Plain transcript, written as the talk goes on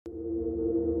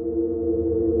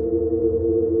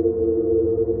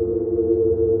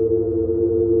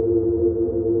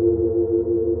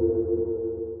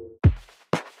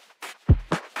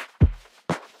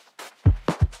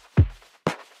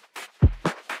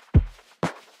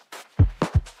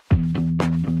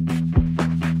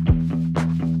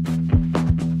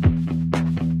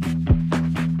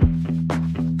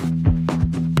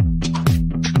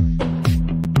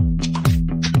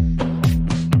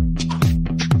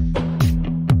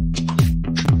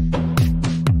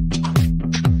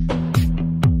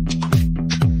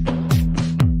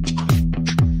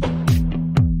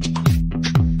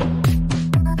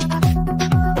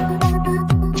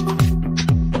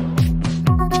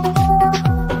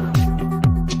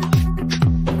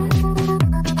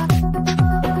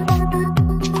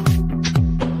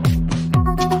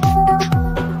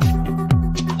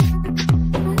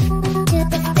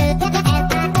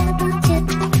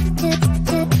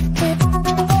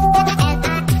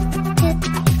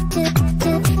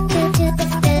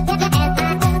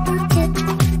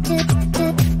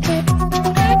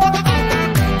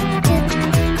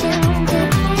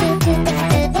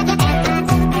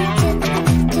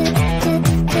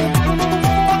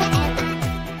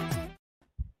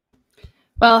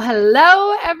Well,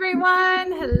 hello,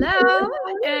 everyone. Hello,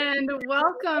 and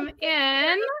welcome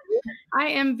in. I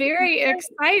am very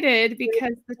excited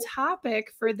because the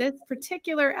topic for this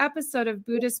particular episode of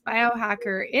Buddhist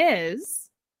Biohacker is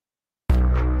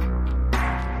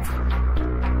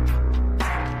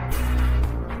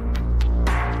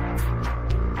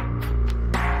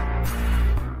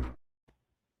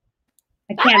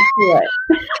I can't do it.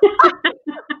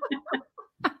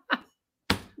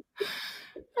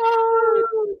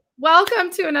 Welcome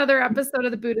to another episode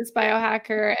of the Buddhist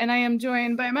Biohacker, and I am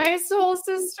joined by my soul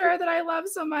sister that I love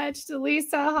so much,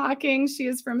 Delisa Hawking. She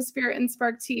is from Spirit and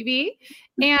Spark TV,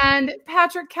 and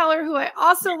Patrick Keller, who I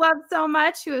also love so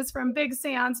much, who is from Big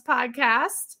Seance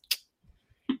Podcast.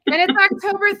 And it's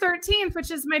October 13th,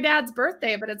 which is my dad's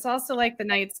birthday, but it's also like the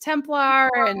Knights Templar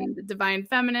and the Divine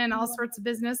Feminine, all sorts of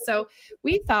business. So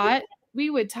we thought we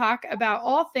would talk about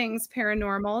all things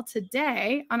paranormal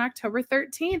today on October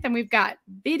 13th. And we've got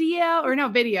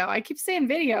video. I keep saying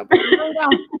video, but we really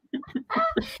don't.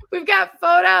 We've got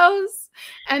photos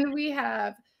and we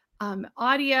have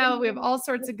audio. We have all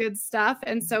sorts of good stuff.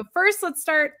 And so first, let's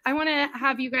start. I want to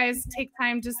have you guys take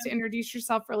time just to introduce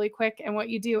yourself really quick and what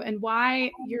you do and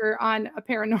why you're on a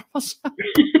paranormal show.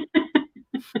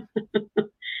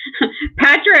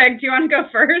 Patrick, do you want to go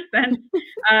first? And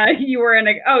you were in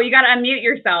you got to unmute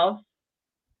yourself.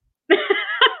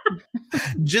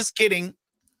 Just kidding.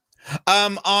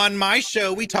 On my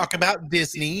show, we talk about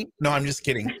Disney. No, I'm just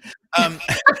kidding.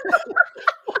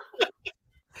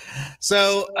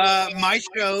 So my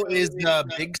show is the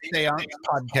Big Seance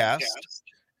Podcast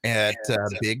at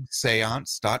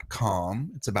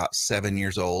bigseance.com. It's about 7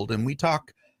 years old, and we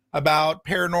talk about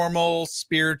paranormal,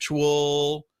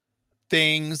 spiritual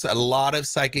things, a lot of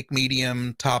psychic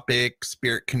medium topics,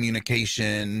 spirit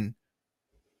communication,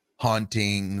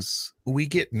 hauntings. We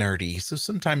get nerdy, so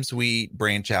sometimes we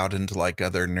branch out into like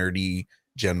other nerdy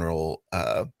general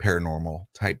paranormal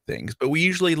type things, but we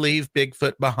usually leave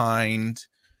Bigfoot behind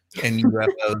and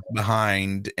UFOs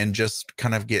behind and just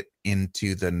kind of get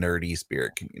into the nerdy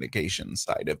spirit communication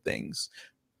side of things.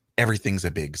 Everything's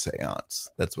a big seance.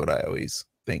 That's what I always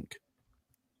think.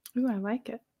 Ooh, I like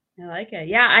it. I like it.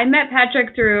 Yeah, I met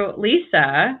Patrick through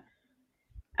Lisa.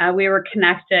 We were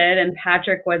connected, and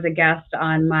Patrick was a guest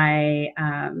on my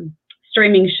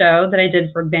streaming show that I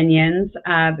did for Binions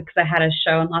because I had a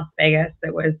show in Las Vegas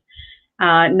that was a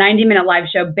 90-minute live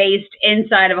show based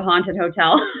inside of a haunted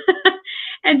hotel.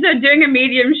 And so doing a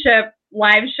mediumship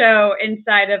live show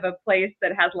inside of a place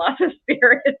that has lots of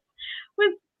spirits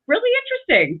was really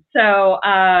interesting. So,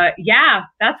 yeah,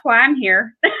 that's why I'm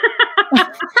here.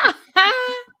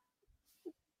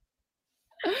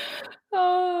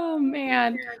 Oh,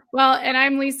 man. Well, and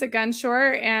I'm Lisa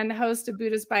Gunshore and host of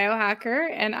Buddhist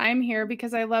Biohacker. And I'm here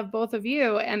because I love both of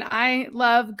you. And I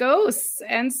love ghosts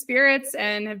and spirits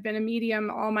and have been a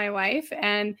medium all my life.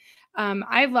 And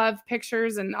I love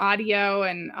pictures and audio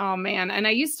and oh, man. And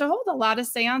I used to hold a lot of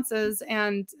seances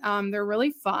and they're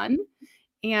really fun.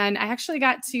 And I actually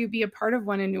got to be a part of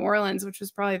one in New Orleans, which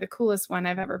was probably the coolest one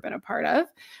I've ever been a part of.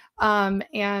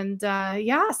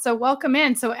 Yeah, so welcome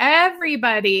in. So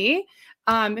everybody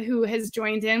who has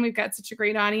joined in, we've got such a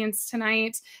great audience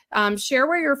tonight. Share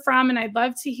where you're from, and I'd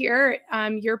love to hear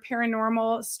your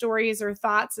paranormal stories or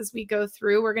thoughts as we go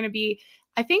through.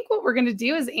 I think what we're going to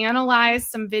do is analyze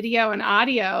some video and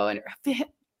audio and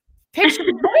pictures.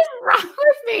 What is wrong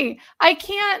with me? I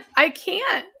can't.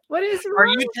 What is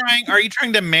wrong? Are you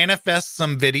trying to manifest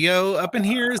some video up in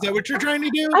here? Is that what you're trying to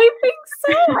do? I think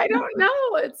so. I don't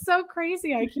know. It's so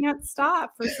crazy. I can't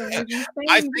stop for some reason.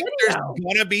 I think there's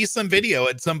going to be some video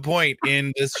at some point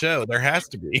in this show. There has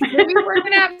to be. Maybe we're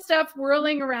going to have stuff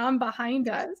whirling around behind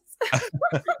us.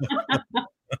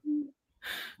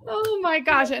 Oh my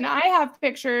gosh. And I have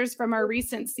pictures from our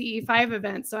recent CE5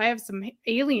 event. So I have some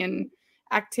alien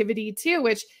activity too,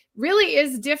 which really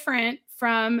is different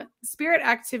from spirit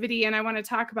activity. And I want to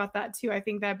talk about that too. I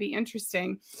think that'd be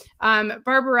interesting.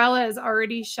 Barbarella is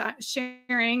already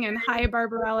sharing. And hi,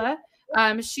 Barbarella.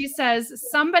 She says,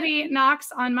 somebody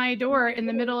knocks on my door in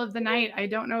the middle of the night. I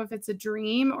don't know if it's a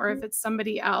dream or if it's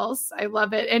somebody else. I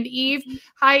love it. And Eve,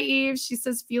 hi, Eve. She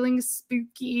says, feeling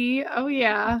spooky. Oh,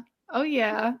 yeah. Oh,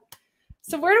 yeah.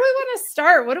 So where do we want to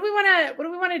start? What do we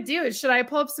want to do? Should I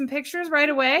pull up some pictures right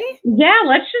away? Yeah,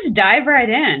 let's just dive right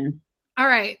in. All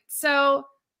right. So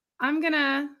I'm going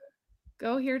to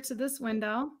go here to this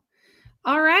window.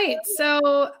 All right.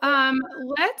 So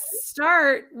let's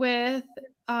start with,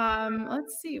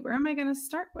 let's see, where am I going to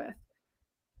start with?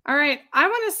 All right. We're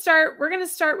going to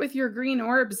start with your green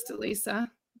orbs, Delisa.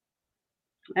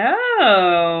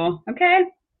 Oh, okay.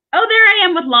 Oh, there I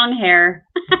am with long hair.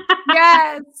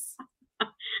 Yes.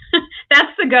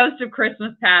 That's the ghost of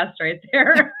Christmas past right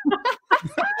there.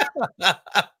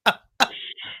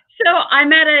 So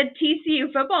I'm at a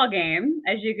TCU football game,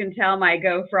 as you can tell, my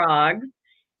Go Frogs.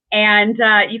 And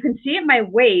you can see at my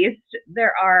waist,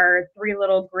 there are 3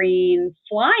 little green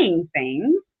flying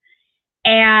things.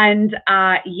 And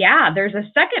there's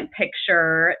a second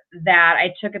picture that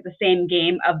I took at the same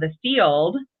game of the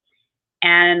field.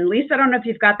 And Lisa, I don't know if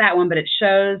you've got that one, but it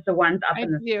shows the ones up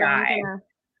in the sky.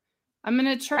 I'm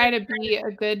going to try to be a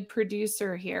good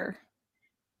producer here.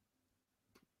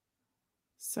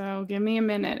 So give me a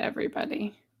minute,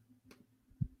 everybody.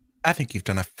 I think you've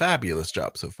done a fabulous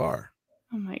job so far.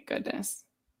 Oh my goodness.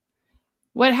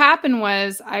 What happened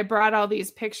was I brought all these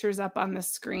pictures up on the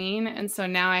screen, and so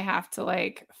now I have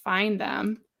to find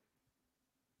them.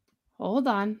 Hold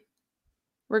on.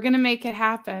 We're going to make it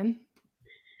happen.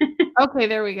 Okay,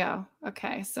 there we go.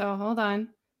 Okay, so hold on.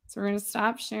 So we're going to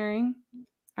stop sharing.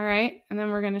 All right, and then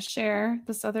we're going to share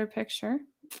this other picture.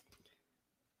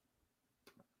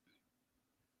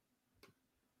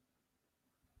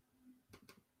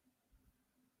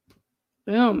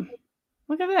 Boom.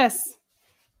 Look at this.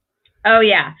 Oh,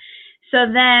 yeah.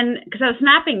 So then, because I was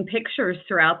snapping pictures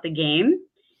throughout the game,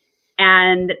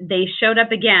 and they showed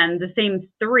up again, the same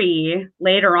 3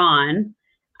 later on.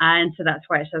 And so that's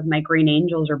why it says my green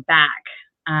angels are back.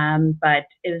 But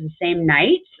it was the same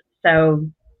night. So,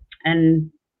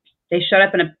 and they showed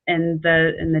up in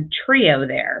the trio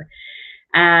there.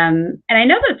 And I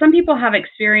know that some people have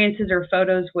experiences or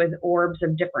photos with orbs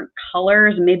of different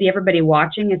colors. Maybe everybody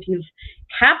watching, if you've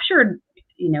captured,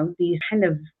 these kind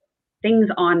of things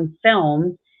on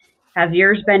film, have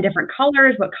yours been different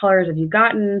colors? What colors have you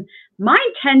gotten? Mine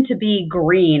tend to be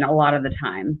green a lot of the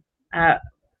time.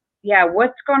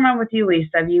 What's going on with you,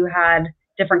 Lisa? Have you had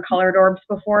different colored orbs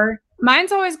before?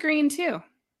 Mine's always green too.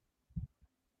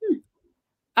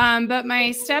 But my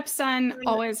stepson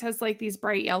always has these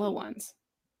bright yellow ones.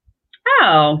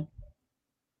 Oh.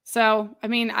 So, I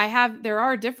mean, there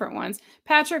are different ones.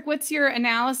 Patrick, what's your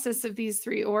analysis of these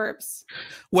 3 orbs?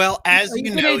 Well, as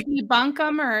you know, going to debunk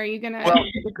them, or are you going to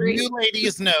agree? You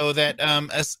ladies know that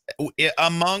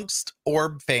amongst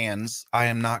orb fans, I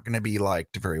am not going to be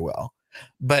liked very well.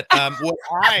 But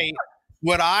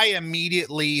what I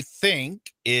immediately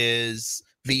think is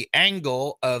the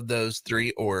angle of those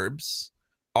 3 orbs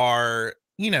are,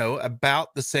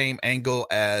 about the same angle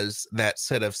as that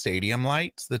set of stadium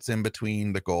lights that's in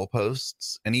between the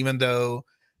goalposts. And even though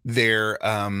they're,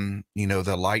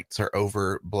 the lights are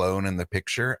overblown in the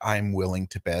picture, I'm willing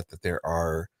to bet that there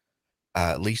are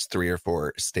at least 3 or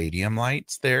 4 stadium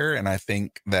lights there. And I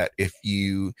think that if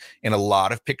you, in a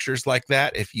lot of pictures like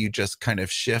that, if you just kind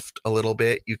of shift a little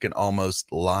bit, you can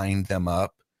almost line them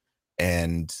up.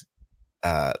 And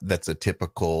that's a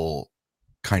typical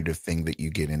kind of thing that you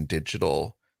get in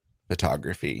digital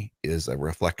photography, is a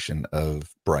reflection of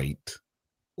bright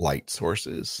light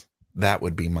sources. That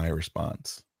would be my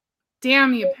response.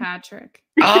 Damn you, Patrick.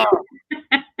 Oh.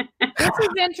 This is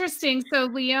interesting. So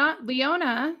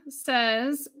Leona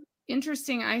says,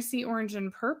 interesting, I see orange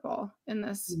and purple in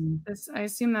this. I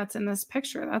assume that's in this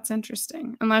picture. That's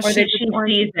interesting. Unless she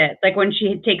sees it. Like when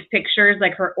she takes pictures,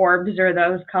 like her orbs are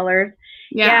those colors.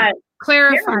 Yeah.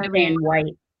 Clarify.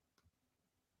 White.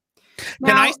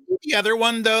 Can I see the other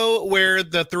one, though, where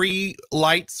the 3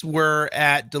 lights were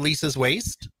at Delisa's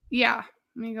waist? Yeah.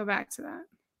 Let me go back to that.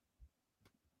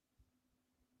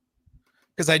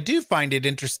 Because I do find it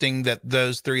interesting that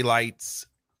those 3 lights,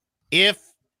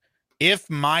 if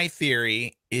my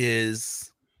theory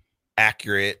is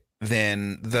accurate,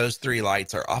 then those 3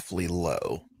 lights are awfully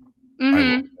low. Mm-hmm.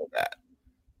 I will say that.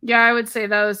 Yeah, I would say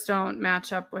those don't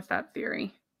match up with that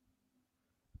theory.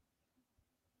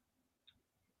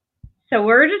 So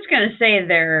we're just going to say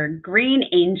they're green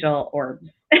angel orbs.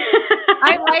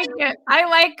 I like it. I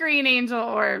like green angel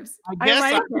orbs. I guess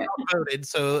I voted.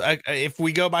 So if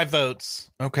we go by votes,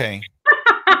 okay.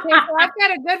 Okay, so I've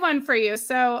got a good one for you.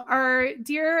 So our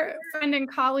dear friend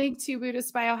and colleague to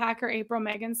Buddhist biohacker April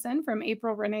Megginson from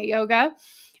April Renee Yoga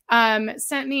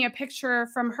sent me a picture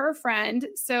from her friend.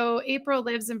 So April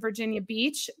lives in Virginia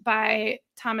Beach by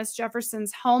Thomas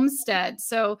Jefferson's homestead.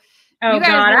 So oh God,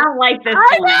 I don't like this one.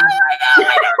 I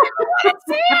don't want to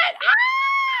see it.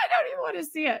 I don't even want to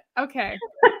see it. Okay.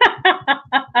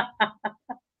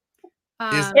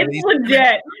 It's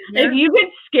legit. If you get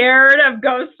scared of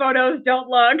ghost photos, don't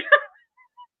look.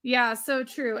 Yeah, so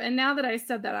true. And now that I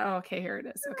said that, okay, here it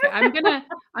is. Okay,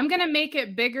 I'm gonna make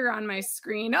it bigger on my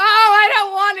screen. Oh, I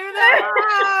don't want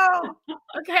to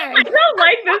though. Okay. I don't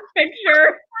like this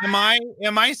picture.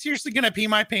 Am I seriously gonna pee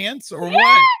my pants or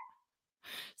what?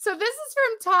 So this is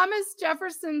from Thomas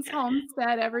Jefferson's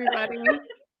homestead, everybody.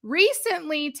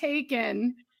 recently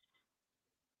taken.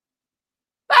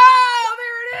 Oh,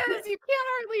 there it is. You can't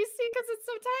hardly see because it's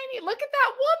so tiny. Look at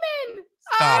that woman.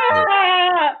 Stop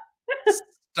Ah! it.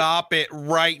 Stop it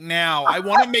right now. I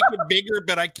want to make it bigger,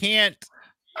 but I can't.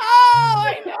 Oh,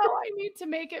 I know. I need to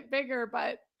make it bigger,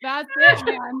 but that's it,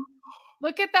 man.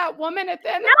 Look at that woman at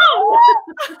the end. No!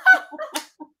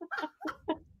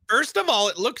 First of all,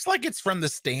 it looks like it's from the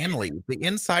Stanley. The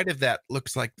inside of that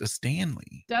looks like the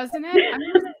Stanley. Doesn't it? I'm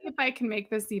going to see if I can make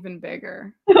this even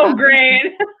bigger. Oh,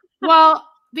 great. Well,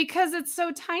 because it's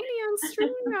so tiny on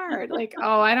StreamYard. Like,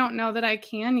 oh, I don't know that I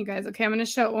can, you guys. Okay, I'm going to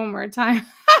show it one more time.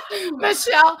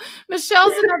 Michelle's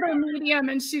another medium,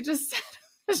 and she just said,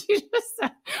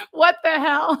 what the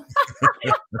hell?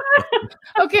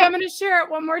 Okay, I'm going to share it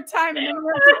one more time, and then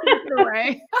we're going to take it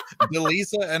away.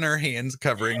 Delisa and her hands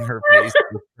covering her face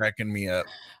is cracking me up.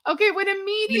 Okay, when a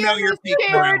medium you're is peeking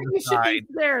scared, around the you should be side.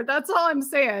 scared. That's all I'm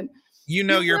saying.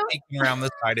 You're peeking around the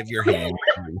side of your hand.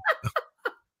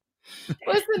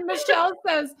 Listen,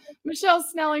 Michelle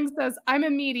Snelling says, I'm a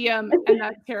medium, and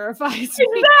that terrifies me.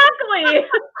 Exactly.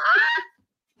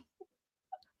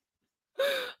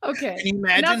 Okay. Can you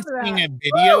imagine seeing that. a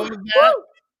video of that? Woo!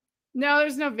 No,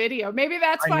 there's no video. Maybe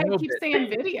that's why I keep but- saying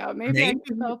video. Maybe I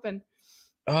keep open.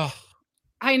 Oh,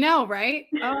 I know, right?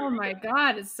 Oh my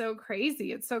God, it's so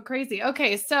crazy. It's so crazy.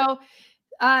 Okay, so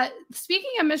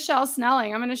speaking of Michelle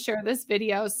Snelling, I'm going to share this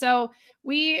video. So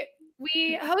we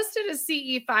hosted a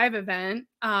CE5 event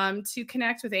to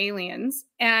connect with aliens,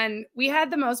 and we had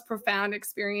the most profound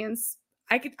experience.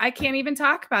 I can't even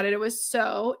talk about it. It was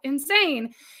so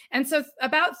insane. And so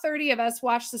about 30 of us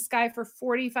watched the sky for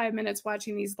 45 minutes,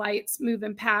 watching these lights move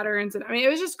in patterns. And I mean, it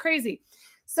was just crazy.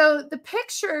 So the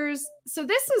pictures,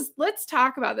 let's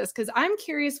talk about this, because I'm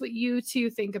curious what you two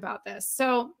think about this.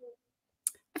 So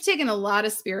I've taken a lot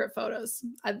of spirit photos.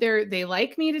 They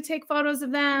like me to take photos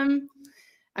of them.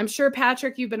 I'm sure,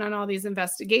 Patrick, you've been on all these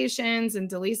investigations, and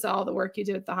Delisa, all the work you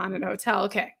did at the Haunted Hotel.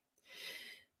 Okay.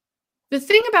 The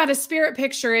thing about a spirit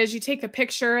picture is you take a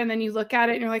picture and then you look at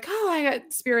it and you're like, oh, I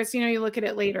got spirits. You look at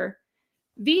it later.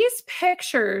 These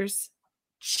pictures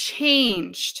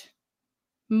changed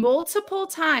multiple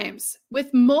times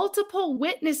with multiple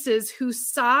witnesses who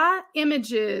saw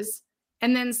images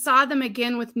and then saw them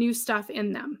again with new stuff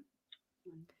in them.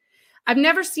 I've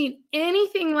never seen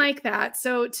anything like that.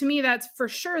 So to me, that's for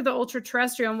sure the ultra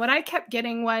terrestrial. And what I kept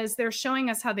getting was they're showing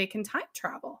us how they can time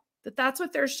travel. That's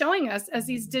what they're showing us as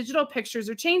these digital pictures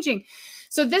are changing.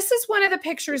 So this is one of the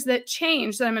pictures that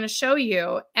changed that I'm going to show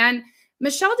you. And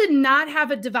Michelle did not have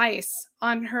a device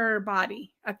on her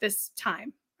body at this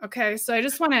time. Okay. So I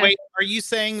just want to wait, are you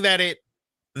saying that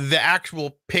the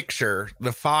actual picture,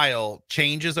 the file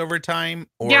changes over time?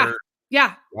 Or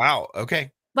yeah. Wow.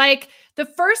 Okay. Like the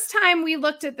first time we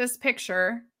looked at this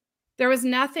picture, there was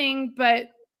nothing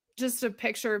but just a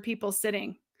picture of people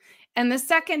sitting. And the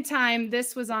second time,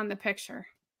 this was on the picture.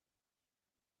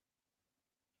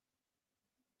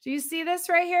 Do you see this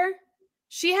right here?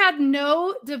 She had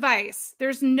no device.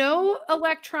 There's no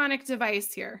electronic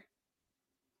device here.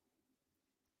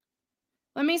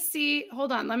 Let me see.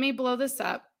 Hold on. Let me blow this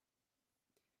up.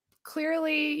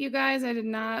 Clearly, you guys, I did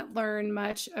not learn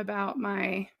much about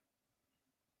my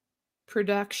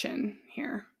production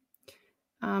here.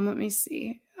 Let me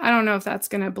see. I don't know if that's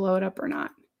going to blow it up or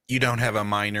not. You don't have a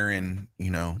minor in,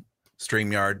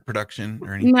 StreamYard production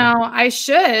or anything? No, I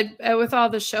should with all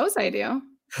the shows I do.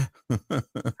 All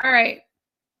right.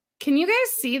 Can you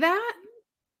guys see that?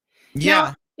 Yeah.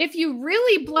 Now, if you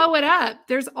really blow it up,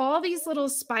 there's all these little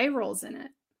spirals in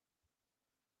it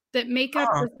that make up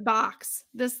this box,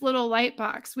 this little light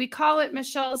box. We call it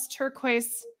Michelle's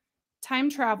turquoise time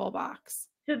travel box.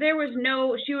 So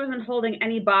she wasn't holding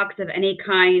any box of any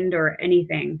kind or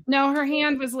anything. No, her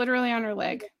hand was literally on her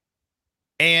leg.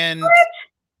 And what?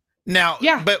 Now,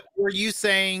 yeah. But were you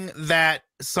saying that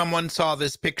someone saw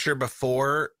this picture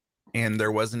before and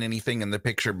there wasn't anything in the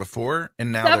picture before,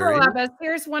 and now several of us?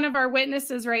 Here's one of our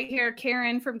witnesses right here,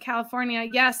 Karen from California.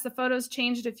 Yes, the photos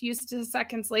changed a few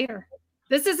seconds later.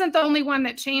 This isn't the only one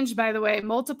that changed, by the way.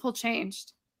 Multiple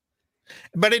changed.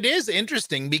 But it is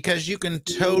interesting because you can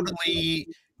totally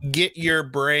get your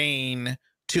brain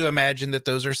to imagine that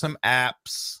those are some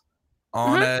apps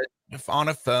on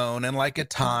a phone, and like a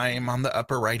time on the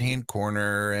upper right hand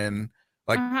corner, and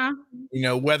like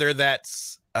whether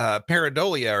that's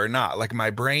pareidolia or not. Like my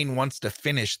brain wants to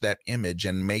finish that image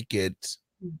and make it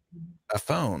a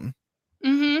phone.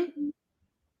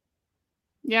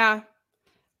 Yeah.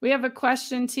 We have a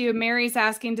question too. Mary's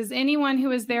asking, does anyone who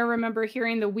was there remember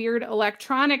hearing the weird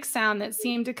electronic sound that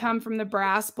seemed to come from the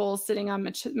brass bowl sitting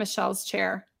on Michelle's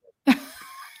chair?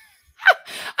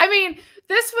 I mean,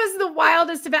 this was the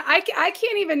wildest event. I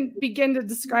can't even begin to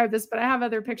describe this, but I have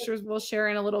other pictures we'll share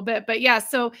in a little bit. But yeah,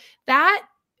 so that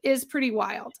is pretty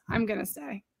wild. I'm going to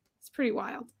say it's pretty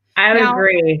wild. I would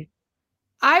agree.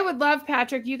 I would love,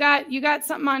 Patrick, you got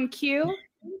something on cue?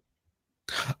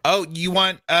 Oh, you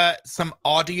want some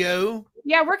audio?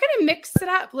 Yeah, we're gonna mix it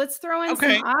up. Let's throw in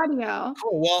some audio.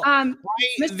 Cool. Well,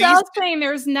 Michelle's saying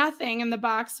there's nothing and the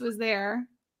box was there.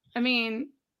 I mean,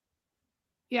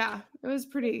 yeah, it was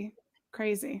pretty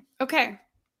crazy. Okay.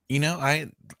 You know,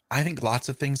 I think lots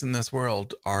of things in this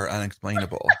world are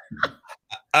unexplainable.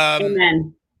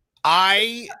 Amen.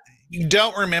 I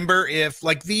don't remember if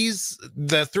like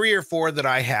the 3 or 4 that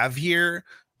I have here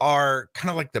are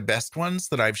kind of like the best ones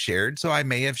that I've shared. So I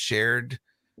may have shared,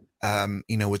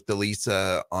 you know, with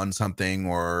Delisa on something,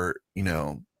 or, you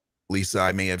know, Lisa,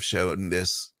 I may have shown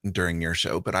this during your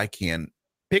show, but I can't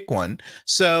pick one.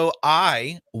 So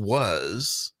I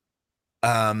was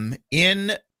this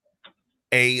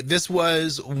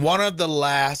was one of the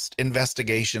last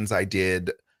investigations I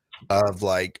did of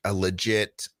like a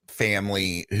legit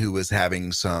family who was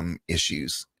having some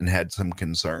issues and had some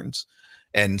concerns.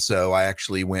 And so I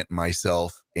actually went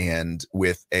myself, and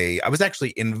I was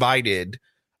actually invited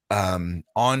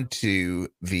onto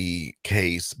the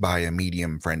case by a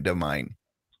medium friend of mine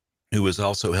who was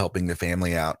also helping the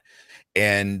family out.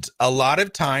 And a lot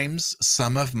of times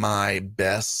some of my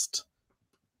best,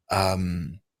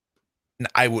 don't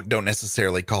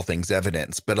necessarily call things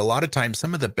evidence, but a lot of times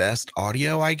some of the best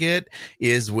audio I get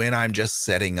is when I'm just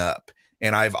setting up.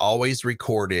 And I've always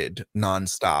recorded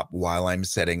nonstop while I'm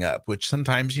setting up, which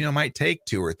sometimes, you know, might take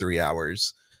 2 or 3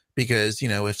 hours, because, you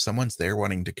know, if someone's there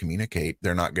wanting to communicate,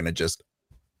 they're not going to just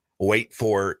wait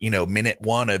for, you know, minute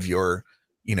 1 of your,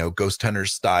 you know, ghost hunter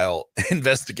style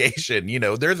investigation. You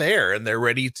know, they're there and they're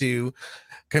ready to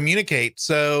communicate.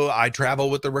 So I travel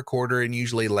with the recorder and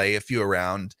usually lay a few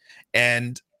around,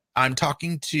 and I'm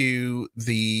talking to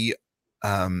the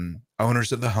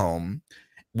owners of the home.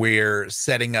 We're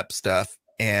setting up stuff,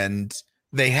 and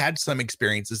they had some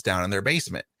experiences down in their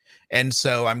basement. And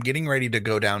so I'm getting ready to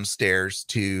go downstairs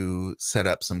to set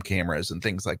up some cameras and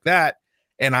things like that.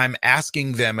 And I'm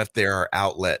asking them if there are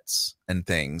outlets and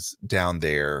things down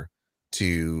there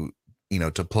to, you know,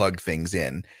 to plug things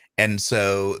in. And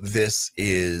so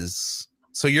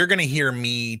so you're going to hear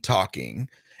me talking.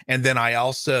 And then I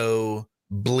also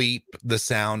bleep the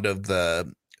sound of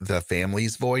the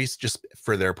family's voice just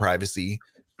for their privacy.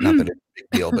 Not that it's a big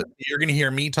deal, but you're going to hear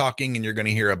me talking, and you're going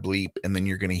to hear a bleep, and then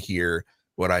you're going to hear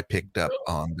what I picked up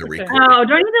on the recording. Oh,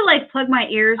 do I need to like plug my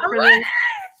ears for this?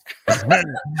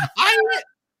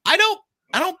 I don't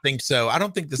think so. I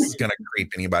don't think this is going to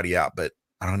creep anybody out, but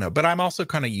I don't know. But I'm also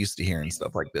kind of used to hearing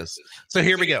stuff like this. So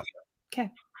here we go.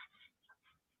 Okay.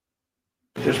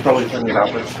 There's probably plenty of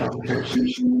outlets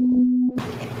downstairs.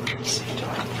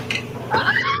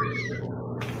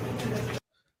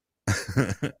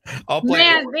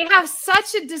 Man, they have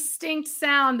such a distinct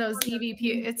sound, those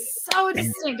EVP. It's so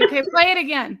distinct. Okay, play it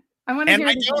again. I want to hear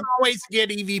it. And I don't always get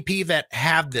EVP that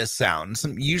have this sound.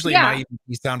 Usually my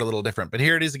EVP sound a little different, but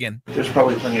here it is again. There's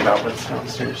probably plenty of outlets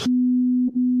downstairs.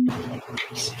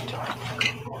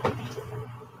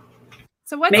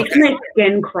 So what makes my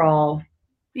skin crawl?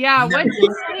 Yeah, what's he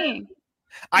saying?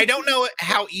 I don't know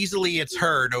how easily it's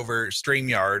heard over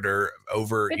StreamYard or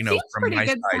over, it you know, from pretty my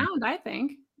good side. Sound, I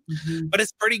think. But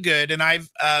it's pretty good. And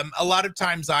I've a lot of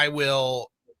times I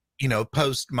will, you know,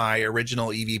 post my original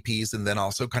EVPs and then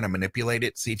also kind of manipulate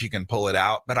it, see if you can pull it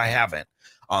out. But I haven't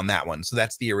on that one. So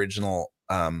that's the original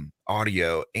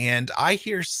audio. And I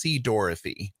hear C.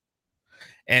 Dorothy.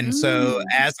 And so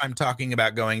as I'm talking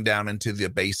about going down into the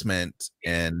basement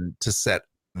and to set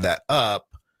that up,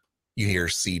 you hear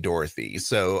C. Dorothy.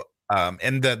 So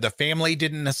and the family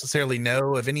didn't necessarily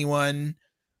know of anyone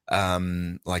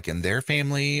like in their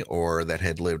family or that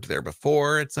had lived there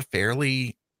before. It's a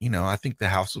fairly, you know, I think the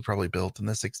house was probably built in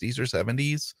the 60s or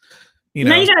 70s. You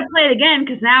know, now you got to play it again,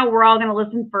 because now we're all going to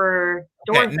listen for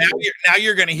Dorothy. Now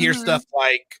you're going to hear stuff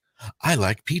like, I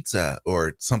like pizza,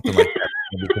 or something like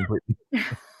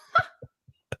that.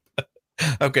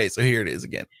 Okay, so here it is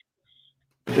again.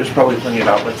 There's probably plenty of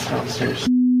outlets downstairs.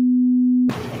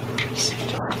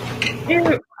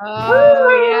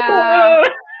 Oh, yeah.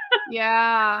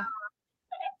 Yeah.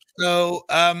 So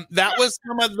that was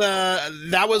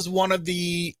one of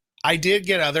the, I did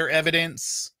get other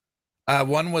evidence.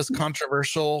 One was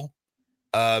controversial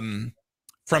from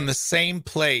the same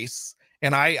place.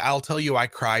 And I'll tell you, I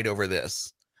cried over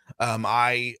this.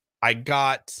 I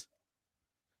got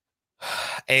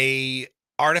a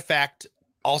artifact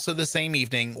also the same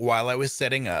evening while I was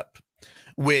setting up,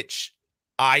 which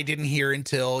I didn't hear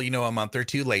until, a month or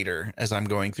two later as I'm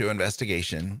going through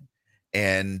investigation.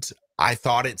 And I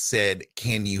thought it said,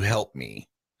 "Can you help me?"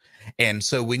 And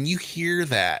so when you hear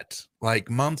that like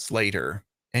months later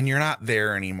and you're not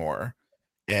there anymore,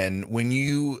 and when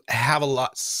you have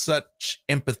such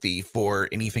empathy for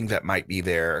anything that might be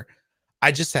there,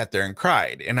 I just sat there and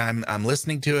cried. And I'm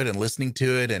listening to it and listening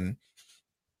to it. And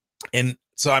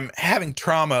so I'm having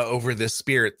trauma over this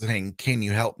spirit saying, "Can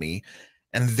you help me?"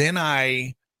 And then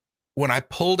when I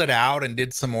pulled it out and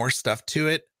did some more stuff to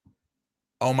it,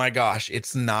 oh my gosh,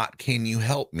 it's not "Can you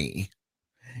help me?"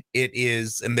 It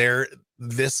is, and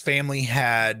this family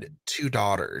had 2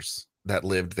 daughters that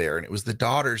lived there, and it was the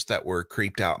daughters that were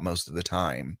creeped out most of the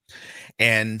time.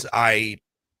 And I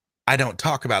don't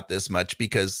talk about this much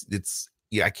because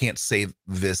I can't say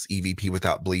this EVP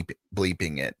without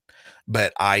bleeping it.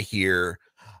 But I hear,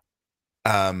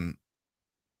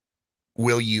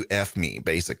 "Will you F me?"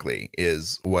 basically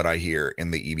is what I hear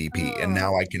in the EVP. And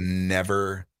now I can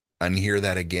never unhear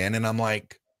that again. And I'm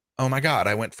like, oh my God,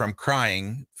 I went from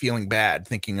crying, feeling bad,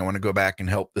 thinking I want to go back and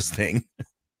help this thing,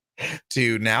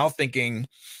 to now thinking,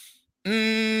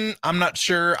 I'm not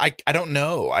sure. I don't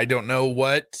know. I don't know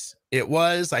what it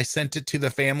was. I sent it to the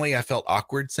family. I felt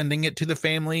awkward sending it to the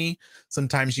family.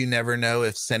 Sometimes you never know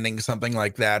if sending something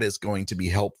like that is going to be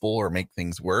helpful or make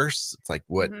things worse. It's like,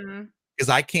 what? Because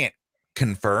I can't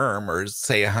confirm or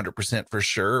say 100% for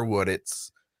sure what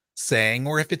it's saying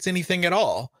or if it's anything at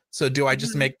all. So do I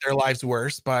just make their lives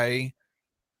worse by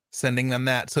sending them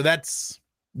that? So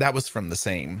that was from the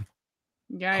same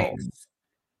Yikes. home.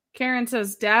 Karen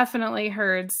says, definitely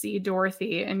heard "See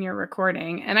Dorothy" in your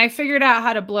recording. And I figured out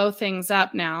how to blow things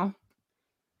up now.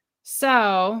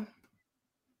 So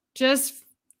just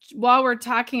while we're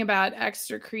talking about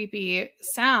extra creepy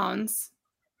sounds.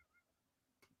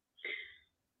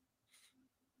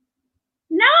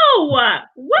 No! What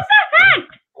the heck?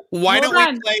 Why don't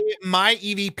we play my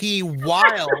EVP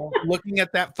while looking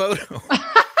at that photo?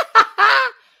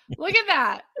 Look at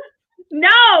that.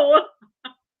 No!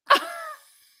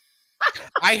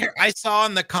 I saw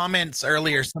in the comments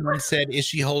earlier, someone said, "Is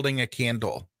she holding a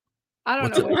candle?" I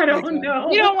don't know. I don't know.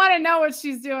 You don't want to know what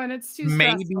she's doing. It's too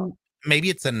stressful. Maybe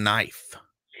it's a knife.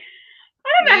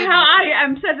 I don't know how I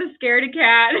am such a scaredy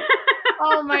cat.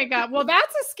 Oh my God. Well,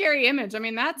 that's a scary image. I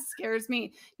mean, that scares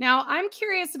me. Now, I'm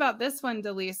curious about this one,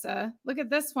 Delisa. Look at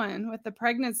this one with the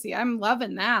pregnancy. I'm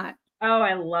loving that. Oh,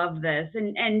 I love this.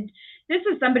 And this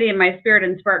is somebody in my Spirit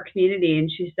and Spark community,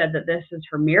 and she said that this is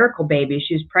her miracle baby.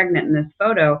 She's pregnant in this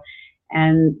photo.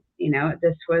 And,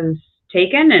 this was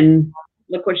taken, and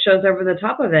look what shows over the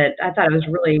top of it. I thought it was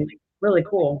really, really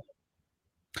cool.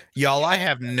 Y'all, I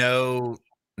have no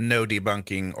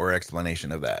debunking or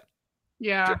explanation of that.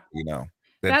 Yeah.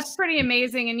 That's pretty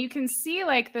amazing. And you can see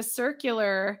like the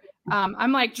circular,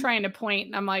 I'm like trying to point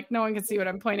and I'm like, no one can see what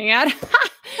I'm pointing at.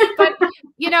 But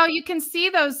you can see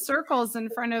those circles in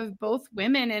front of both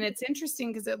women. And it's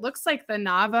interesting because it looks like the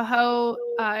Navajo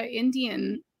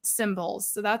Indian symbols.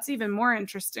 So that's even more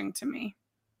interesting to me.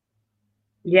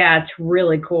 Yeah, it's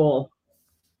really cool.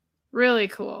 Really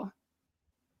cool.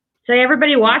 So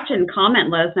everybody watching, comment,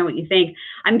 let us know what you think.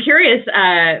 I'm curious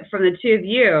from the two of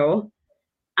you,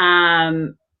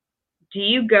 do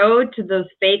you go to those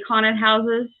fake haunted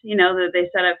houses, that they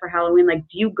set up for Halloween? Like,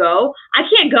 do you go? I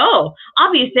can't go.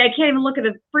 Obviously, I can't even look at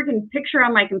a freaking picture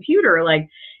on my computer.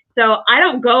 So I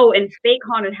don't go in fake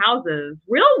haunted houses.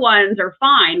 Real ones are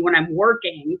fine when I'm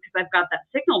working because I've got that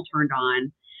signal turned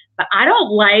on. But I don't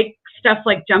like stuff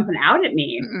like jumping out at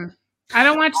me. Mm-mm. I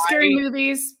don't watch scary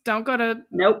movies. Don't go to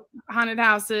haunted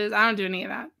houses. I don't do any of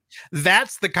that.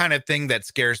 That's the kind of thing that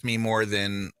scares me more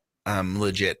than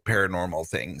legit paranormal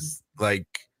things. Like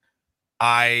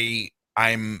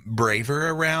I'm braver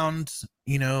around,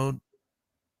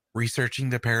 researching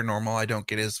the paranormal. I don't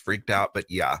get as freaked out, but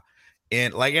yeah.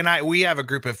 And we have a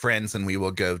group of friends and we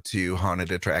will go to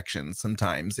haunted attractions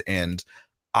sometimes. And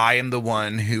I am the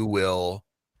one who will,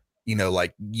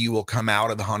 you will come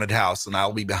out of the haunted house and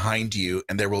I'll be behind you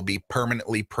and there will be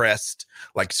permanently pressed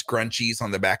like scrunchies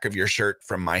on the back of your shirt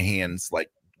from my hands, like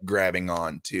grabbing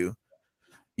on to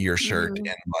your shirt and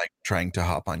like trying to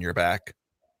hop on your back,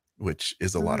 which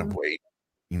is a lot of weight.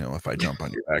 If I jump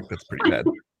on your back, that's pretty bad.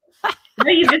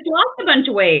 No, you just lost a bunch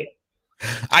of weight.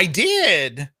 I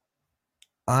did.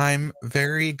 I'm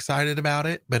very excited about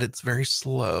it, but it's very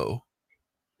slow.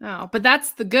 Oh, but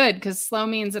that's the good because slow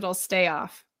means it'll stay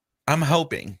off. I'm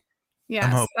hoping.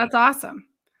 Yes, that's awesome.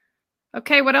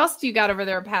 Okay, what else do you got over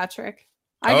there, Patrick?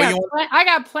 I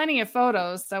got plenty of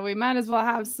photos, so we might as well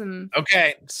have some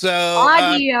so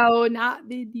audio, not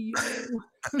video.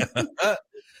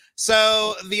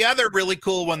 So the other really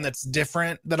cool one that's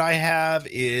different that I have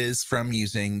is from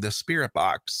using the Spirit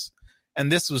Box.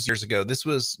 And this was years ago. This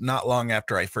was not long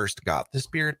after I first got the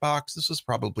Spirit Box. This was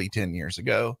probably 10 years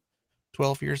ago,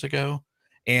 12 years ago.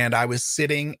 And I was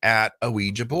sitting at a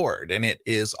Ouija board. And it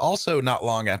is also not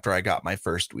long after I got my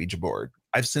first Ouija board.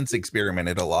 I've since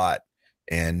experimented a lot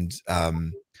and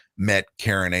met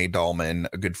Karen A. Dahlman,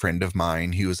 a good friend of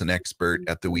mine, who was an expert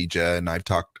at the Ouija. And I've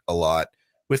talked a lot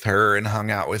with her and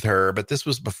hung out with her. But this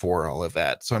was before all of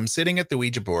that. So I'm sitting at the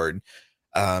Ouija board.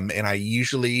 And I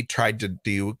usually tried to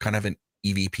do kind of an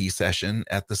EVP session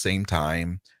at the same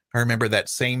time. I remember that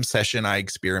same session I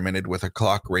experimented with a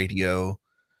clock radio,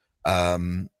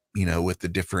 with the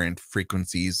different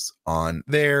frequencies on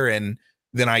there. And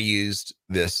then I used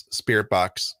this Spirit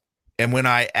Box. And when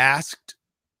I asked,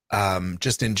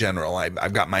 just in general,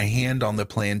 I've got my hand on the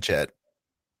planchette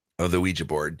of the Ouija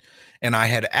board, and I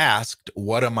had asked,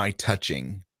 what am I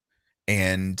touching?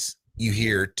 And you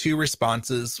hear two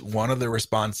responses. One of the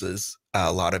responses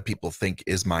a lot of people think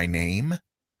is my name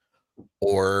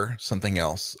or something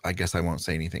else. I guess I won't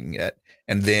say anything yet.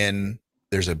 And then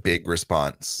there's a big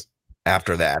response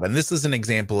after that. And this is an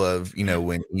example of,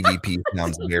 when EVP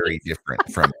sounds very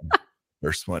different from the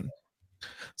first one.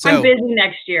 So I'm busy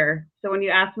next year. So when you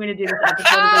ask me to do this episode,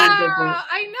 I'm busy.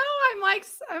 I know. I'm like,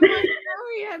 sorry.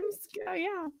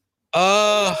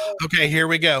 Yeah. Okay, here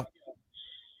we go.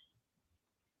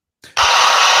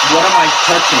 What am I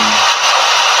touching?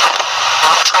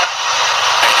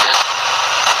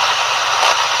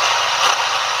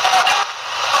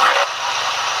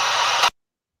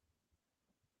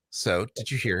 So did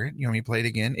you hear it? You want me to play it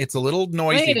again? It's a little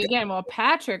noisy. Play it again. Well,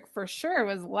 Patrick for sure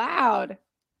was loud.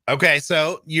 Okay,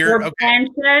 so you're or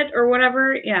planchette or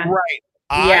whatever. Yeah. Right.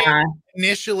 I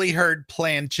initially heard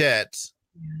planchette,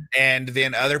 and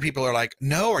then other people are like,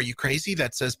 no, are you crazy?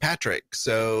 That says Patrick.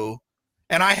 So,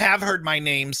 and I have heard my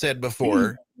name said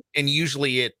before, and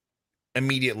usually it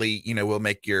immediately, will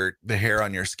make the hair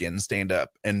on your skin stand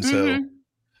up. And so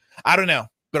I don't know,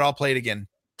 but I'll play it again.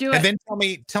 Do it. And then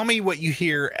tell me what you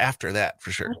hear after that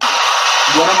for sure. What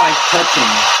am I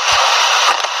touching?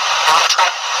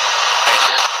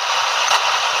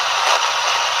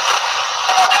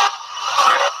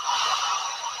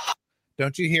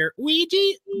 Don't you hear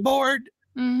Ouija board?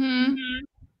 Mm-hmm.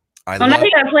 Now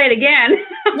you gotta play it again.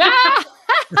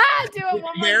 Do it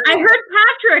one more. I heard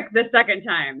Patrick the second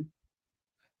time.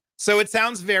 So it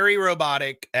sounds very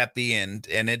robotic at the end,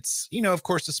 and it's, of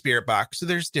course, a Spirit Box. So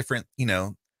there's different,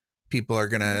 people are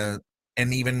gonna,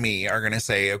 and even me are gonna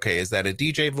say, okay, is that a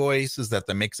DJ voice? Is that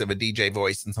the mix of a DJ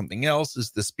voice and something else?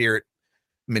 Is the spirit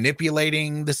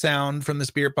manipulating the sound from the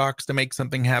Spirit Box to make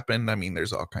something happen? I mean,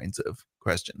 there's all kinds of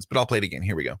questions, but I'll play it again.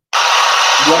 Here we go.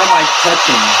 What am I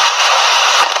touching?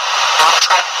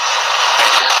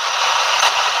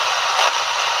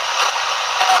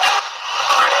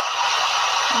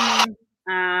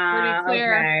 Pretty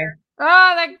clear. Okay.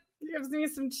 Oh, that gives me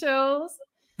some chills.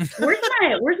 Where's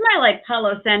my like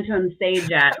Palo Santo and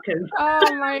sage at?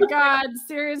 Oh my God,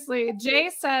 seriously. Jay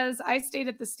says I stayed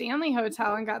at the Stanley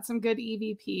Hotel and got some good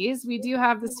EVPs. We do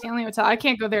have the Stanley Hotel. I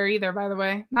can't go there either, by the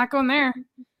way. Not going there.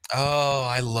 Oh,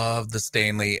 I love the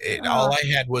Stanley. All I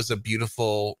had was a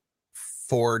beautiful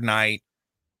 4-night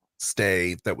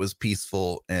stay that was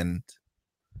peaceful and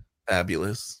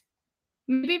fabulous.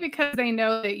 Maybe because they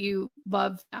know that you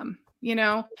love them.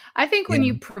 I think when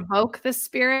you provoke the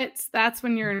spirits, that's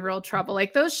when you're in real trouble.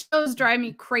 Like those shows drive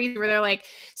me crazy where they're like,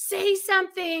 say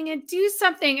something and do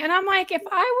something. And I'm like, if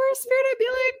I were a spirit, I'd be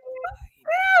like,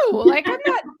 no, like I'm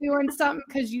not doing something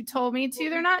because you told me to.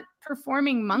 They're not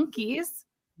performing monkeys.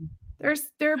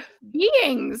 They're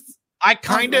beings. I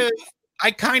kind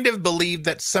of believe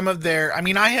that some of their,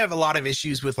 I have a lot of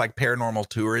issues with like paranormal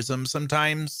tourism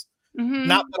sometimes. Mm-hmm.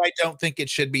 Not that I don't think it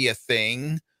should be a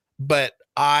thing, but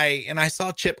I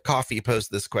saw Chip Coffee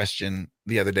post this question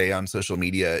the other day on social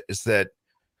media, is that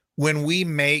when we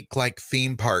make like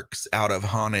theme parks out of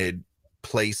haunted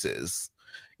places,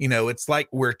 it's like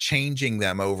we're changing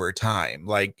them over time.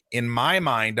 Like in my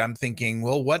mind, I'm thinking,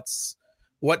 well, what's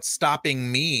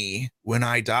stopping me when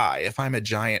I die? If I'm a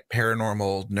giant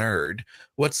paranormal nerd,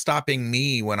 what's stopping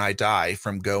me when I die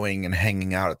from going and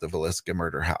hanging out at the Villisca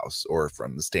Murder House or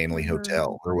from the Stanley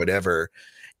Hotel or whatever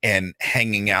and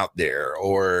hanging out there?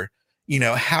 Or,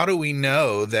 how do we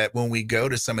know that when we go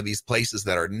to some of these places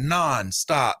that are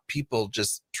nonstop, people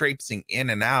just traipsing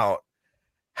in and out,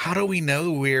 how do we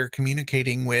know we're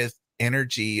communicating with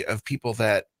energy of people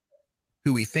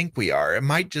who we think we are? It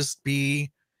might just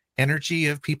be energy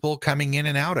of people coming in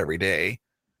and out every day.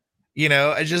 You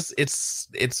know,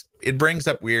 it brings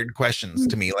up weird questions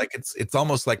to me. Like it's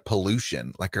almost like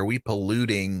pollution. Like, are we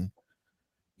polluting,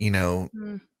 you know,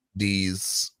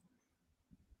 these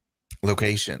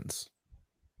locations?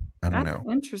 I don't know.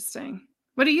 Interesting.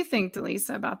 What do you think,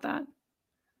 Delisa, about that?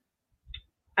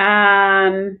 I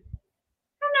don't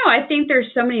know. I think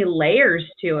there's so many layers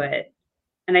to it.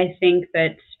 And I think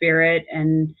that spirit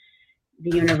and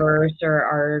the universe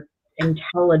are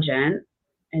intelligent.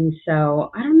 And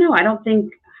so I don't know. I don't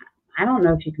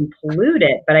know if you can pollute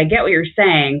it, but I get what you're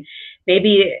saying.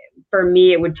 Maybe for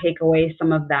me, it would take away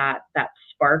some of that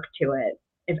spark to it.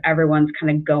 If everyone's kind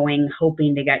of going,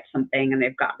 hoping to get something and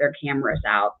they've got their cameras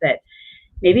out, that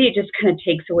maybe it just kind of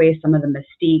takes away some of the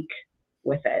mystique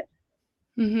with it.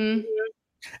 Mm-hmm.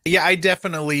 Yeah, I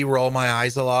definitely roll my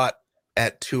eyes a lot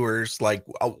at tours. Like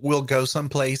we'll go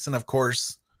someplace, and of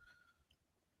course,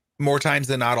 more times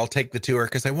than not, I'll take the tour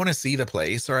because I want to see the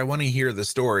place or I want to hear the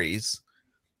stories.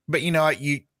 But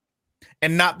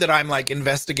and not that I'm like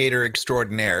investigator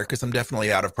extraordinaire, because I'm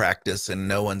definitely out of practice and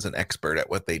no one's an expert at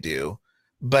what they do.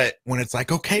 But when it's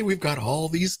like, okay, we've got all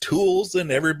these tools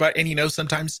and everybody, and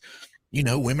sometimes,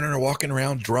 women are walking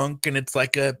around drunk and it's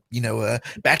like a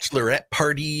bachelorette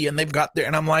party and they've got there,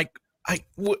 and I'm like,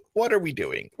 what are we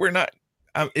doing? We're not,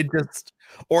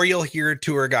 or you'll hear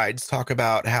tour guides talk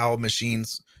about how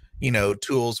machines,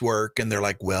 tools work, and they're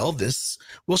like, well, this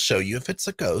will show you if it's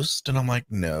a ghost. And I'm like,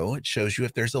 no, it shows you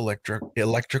if there's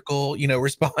electrical,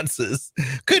 responses.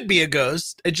 Could be a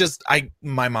ghost. It just,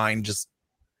 my mind just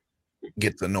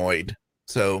gets annoyed.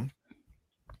 So,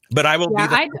 but I will be the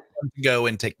first one to go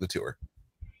and take the tour.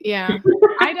 Yeah.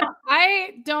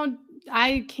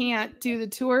 I can't do the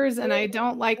tours, and I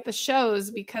don't like the shows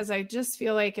because I just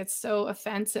feel like it's so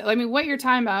offensive. I mean, what you're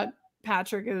talking about,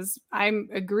 Patrick, is I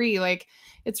agree. Like,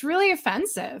 it's really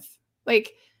offensive.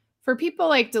 Like, for people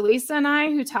like Delisa and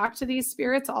I who talk to these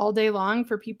spirits all day long,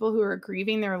 for people who are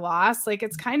grieving their loss, like,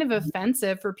 it's kind of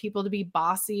offensive for people to be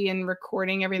bossy and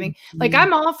recording everything. Like,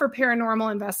 I'm all for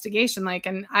paranormal investigation. Like,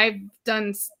 and I've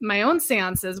done my own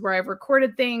seances where I've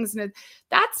recorded things, and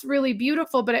that's really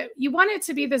beautiful, but you want it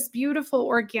to be this beautiful,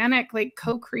 organic, like,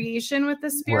 co-creation with the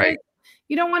spirit. Right.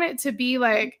 You don't want it to be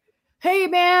like, hey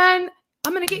man,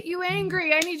 I'm going to get you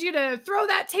angry. I need you to throw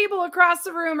that table across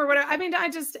the room or whatever. I mean,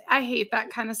 I hate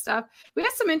that kind of stuff. We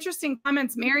have some interesting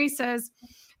comments. Mary says,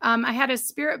 I had a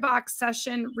spirit box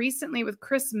session recently with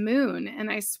Chris Moon,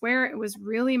 and I swear it was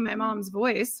really my mom's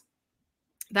voice.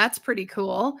 That's pretty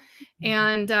cool.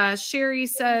 And Sherry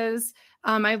says,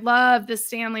 I love the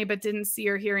Stanley, but didn't see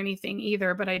or hear anything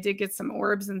either. But I did get some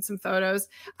orbs and some photos.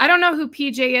 I don't know who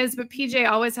PJ is, but PJ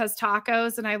always has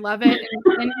tacos, and I love it.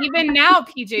 And even now,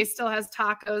 PJ still has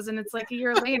tacos, and it's like a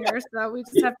year later. So we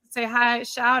just have to say hi,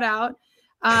 shout out.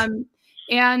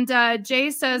 And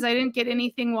Jay says, I didn't get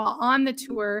anything while on the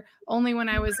tour, only when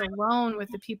I was alone with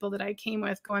the people that I came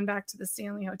with, going back to the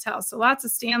Stanley Hotel. So lots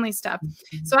of Stanley stuff.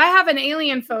 So I have an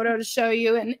alien photo to show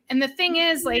you. And the thing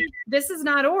is, like, this is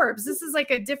not orbs. This is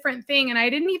like a different thing. And I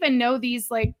didn't even know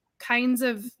these like kinds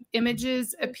of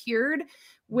images appeared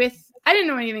with, I didn't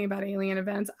know anything about alien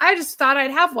events. I just thought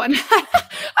I'd have one. I'm like,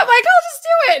 I'll just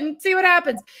do it and see what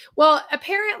happens. Well,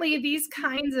 apparently these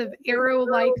kinds of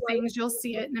arrow-like things, you'll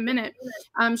see it in a minute,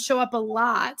 show up a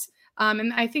lot.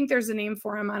 And I think there's a name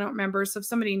for them. I don't remember. So if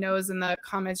somebody knows in the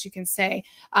comments, you can say.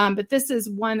 But this is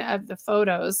one of the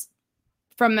photos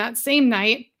from that same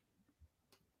night.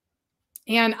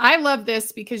 And I love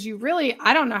this because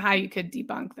I don't know how you could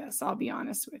debunk this. I'll be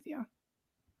honest with you.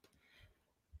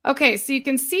 Okay, so you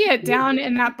can see it down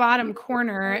in that bottom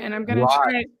corner, and I'm going to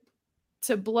try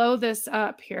to blow this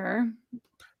up here.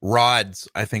 Rods,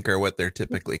 I think, are what they're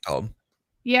typically called.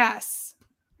 Yes.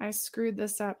 I screwed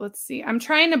this up. Let's see. I'm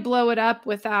trying to blow it up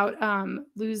without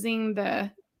losing the...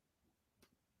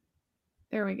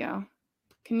 There we go.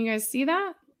 Can you guys see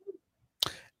that?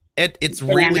 It's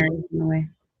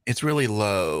really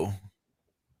low.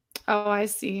 Oh, I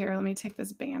see here. Let me take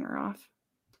this banner off.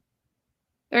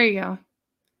 There you go.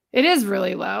 It is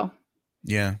really low.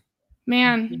 Yeah.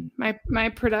 Man, my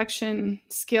production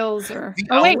skills are...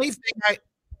 Is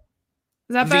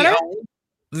that better?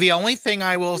 The only thing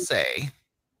I will say,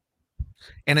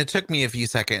 and it took me a few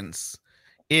seconds,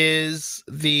 is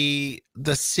the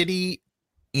city,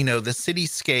 the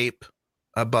cityscape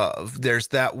above. There's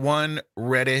that one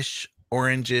reddish,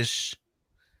 orangish,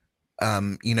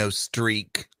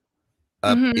 streak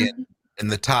up in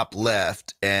the top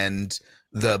left, and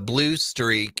the blue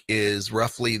streak is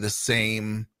roughly the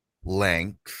same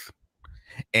length,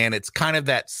 and it's kind of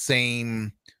that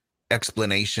same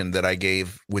explanation that I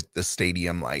gave with the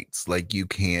stadium lights. Like,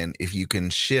 if you can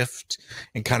shift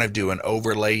and kind of do an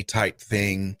overlay type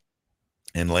thing,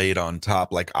 and lay it on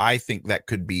top. Like, I think that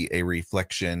could be a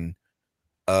reflection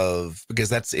of, because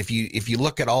that's, if you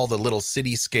look at all the little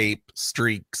cityscape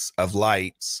streaks of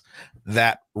lights,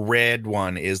 that red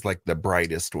one is like the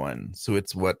brightest one, so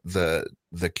it's what the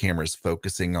camera's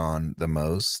focusing on the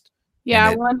most.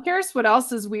 Yeah, well, and here's what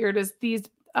else is weird is these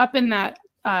up in that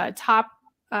top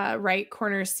right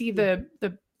corner, see the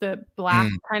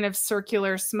black kind of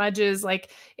circular smudges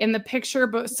like in the picture.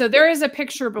 But so there is a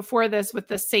picture before this with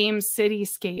the same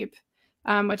cityscape,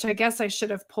 which I guess I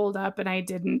should have pulled up and I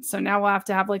didn't. So now we'll have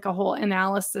to have like a whole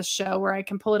analysis show where I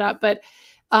can pull it up. But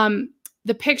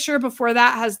the picture before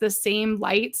that has the same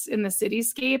lights in the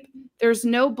cityscape. There's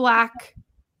no black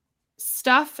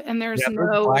stuff and there's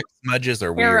no black smudges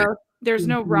are arrow. weird. There's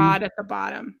no rod at the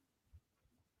bottom.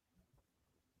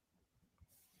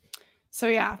 So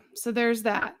yeah, so there's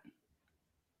that.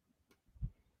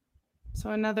 So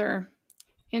another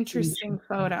interesting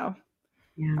photo.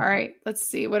 Yeah. All right, let's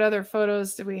see. What other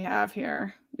photos do we have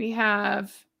here? We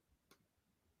have,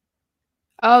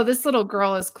 oh, this little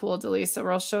girl is cool, Delisa.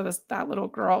 We'll show that little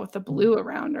girl with the blue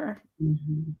around her.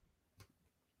 Mm-hmm.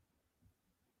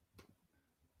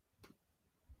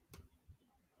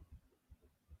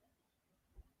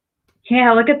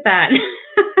 Yeah, look at that.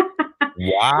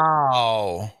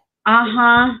 Wow.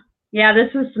 Uh-huh. Yeah,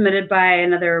 this was submitted by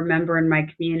another member in my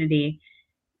community,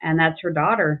 and that's her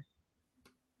daughter.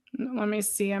 Let me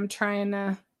see. I'm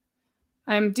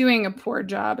doing a poor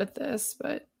job at this,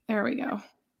 but there we go.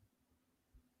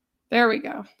 There we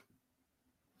go.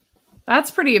 That's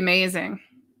pretty amazing.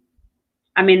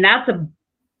 I mean, that's a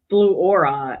blue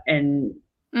aura in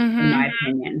my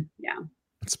opinion. Yeah.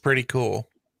 It's pretty cool.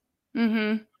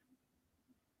 Mm-hmm.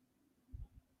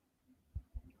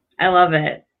 I love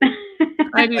it.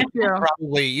 I do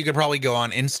too. You could probably go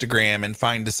on Instagram and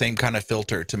find the same kind of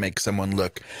filter to make someone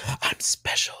look, I'm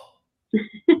special.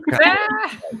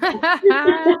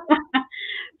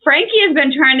 Frankie has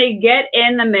been trying to get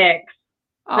in the mix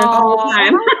this whole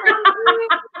time.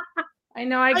 I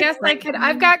know. I guess I could.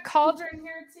 I've got Cauldron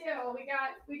here too. We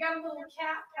got a little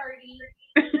cat party.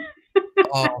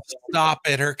 Oh, stop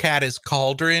it! Her cat is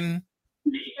Cauldron.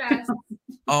 Yes.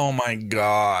 Oh my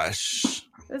gosh.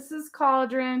 This is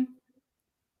Cauldron.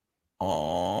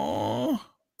 Oh.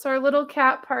 It's our little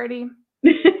cat party.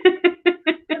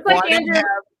 It's like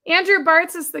Andrew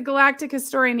Bartz is the galactic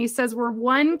historian. He says we're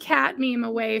one cat meme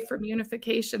away from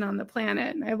unification on the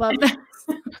planet. And I love that.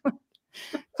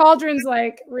 Cauldron's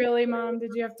like, really, Mom?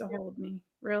 Did you have to hold me?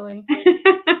 Really?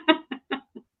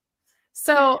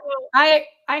 So I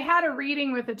had a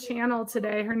reading with a channel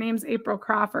today. Her name's April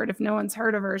Crawford. If no one's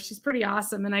heard of her, she's pretty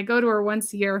awesome. And I go to her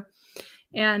once a year.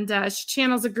 And she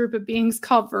channels a group of beings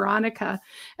called Veronica.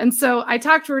 And so I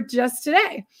talked to her just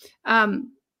today. And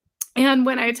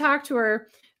when I talked to her,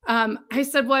 I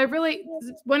said, well,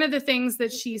 one of the things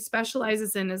that she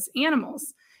specializes in is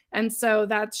animals. And so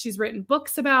that she's written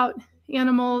books about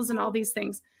animals and all these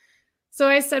things. So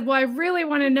I said, well, I really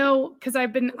want to know, because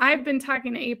I've been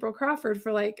talking to April Crawford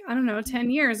for 10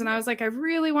 years. And I was like, I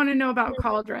really want to know about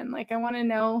Cauldron. I want to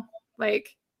know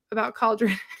about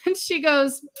Cauldron. And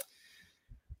she's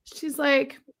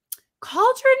like,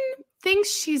 Cauldron thinks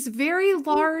she's very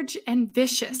large and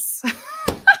vicious.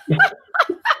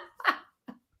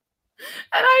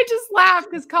 And I just laughed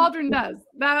because Cauldron does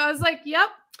that. I was like, yep,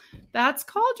 that's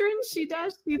Cauldron. She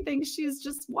does. She thinks she's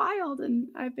just wild. And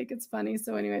I think it's funny.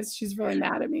 So anyways, she's really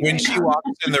mad at me. When she walks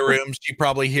in the room, she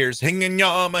probably hears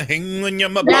hinganyama,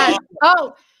 hinganyama. Yes.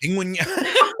 Oh,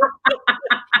 hinganyama.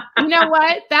 You know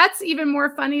what? That's even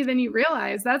more funny than you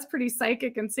realize. That's pretty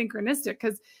psychic and synchronistic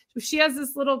because she has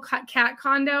this little cat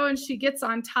condo and she gets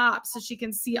on top so she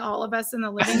can see all of us in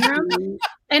the living room.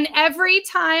 And every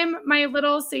time my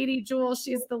little Sadie Jewel,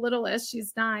 she's the littlest,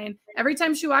 she's 9. Every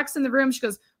time she walks in the room, she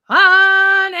goes,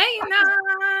 because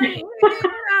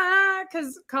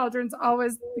Cauldron's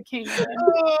always the king of it.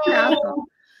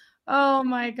 Oh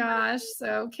my gosh.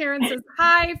 So Karen says,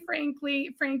 hi,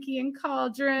 Frankie and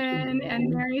Cauldron.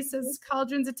 And Mary says,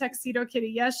 Cauldron's a tuxedo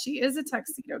kitty. Yes, she is a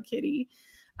tuxedo kitty.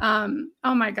 Oh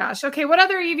my gosh. Okay. What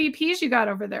other EVPs you got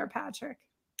over there, Patrick?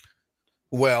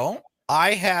 Well,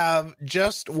 I have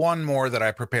just one more that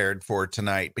I prepared for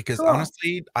tonight because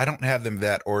honestly, I don't have them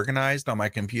that organized on my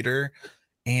computer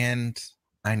and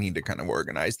I need to kind of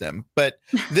organize them. But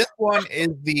this one is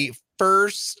the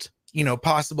first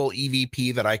possible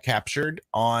EVP that I captured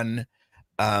on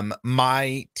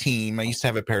my team. I used to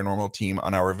have a paranormal team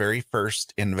on our very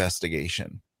first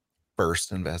investigation.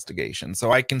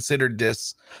 So I considered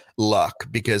this luck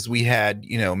because we had,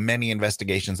 many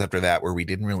investigations after that where we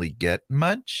didn't really get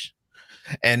much.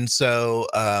 And so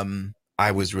I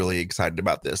was really excited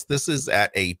about this. This is at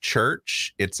a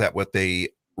church. It's at what they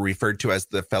referred to as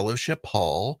the Fellowship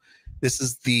Hall. This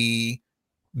is the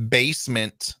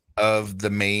basement of the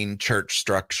main church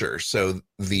structure. So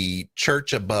the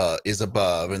church is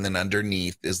above, and then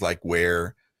underneath is like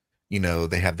where,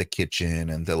 they have the kitchen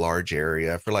and the large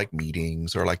area for like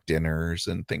meetings or like dinners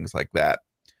and things like that.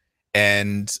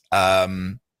 And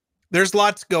there's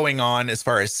lots going on as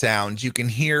far as sound. You can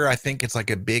hear, I think it's like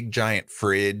a big giant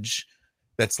fridge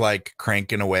that's like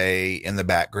cranking away in the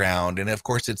background. And of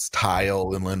course it's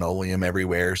tile and linoleum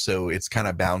everywhere. So it's kind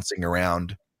of bouncing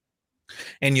around.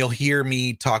 And you'll hear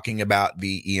me talking about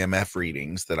the EMF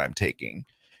readings that I'm taking.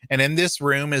 And in this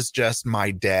room is just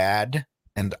my dad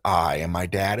and my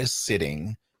dad is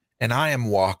sitting and I am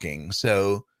walking.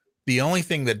 So the only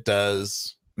thing that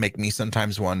does make me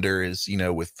sometimes wonder is,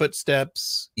 with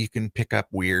footsteps, you can pick up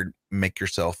make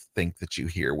yourself think that you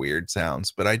hear weird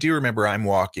sounds. But I do remember I'm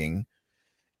walking,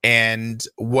 and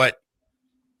what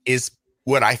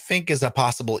I think is a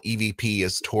possible EVP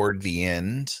is toward the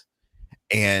end.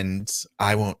 And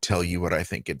I won't tell you what I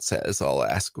think it says. I'll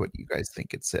ask what you guys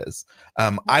think it says.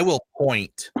 I will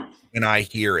point when I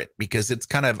hear it, because it's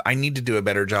I need to do a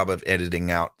better job of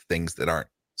editing out things that aren't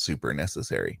super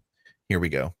necessary. Here we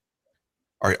go.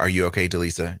 Are you okay,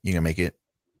 Delisa? You gonna make it?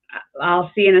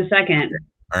 I'll see in a second.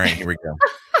 All right, here we go.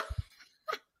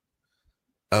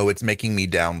 Oh, it's making me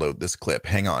download this clip.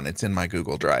 Hang on, it's in my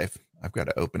Google Drive. I've got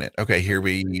to open it. Okay, here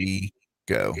we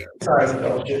go. Size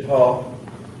fellowship hall.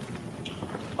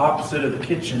 Opposite of the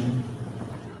kitchen,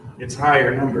 it's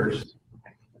higher numbers.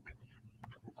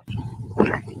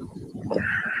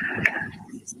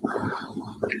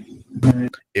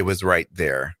 It was right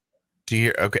there. Do you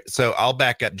hear? Okay, so I'll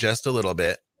back up just a little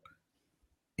bit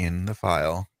in the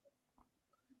file,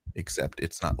 except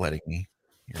it's not letting me.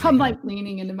 I'm like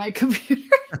leaning into my computer.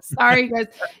 Sorry, guys.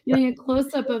 Getting a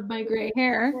close up of my gray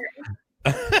hair.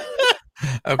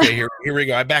 Okay, here we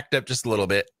go. I backed up just a little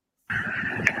bit.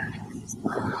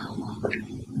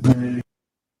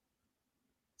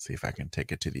 See if I can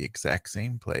take it to the exact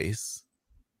same place.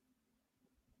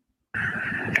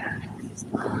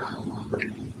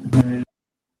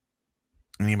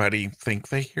 Anybody think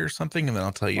they hear something? And then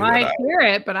I'll tell you. Well, I hear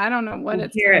it, but I don't know what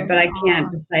it's. Hear it, but I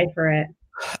can't decipher it.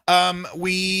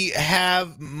 We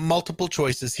have multiple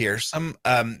choices here.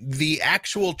 The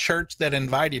actual church that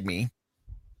invited me.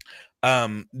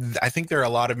 I think there are a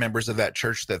lot of members of that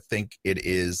church that think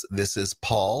this is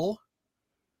Paul.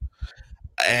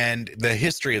 And the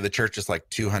history of the church is like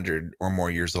 200 or more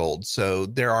years old. So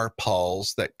there are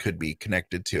Pauls that could be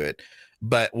connected to it.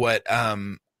 But what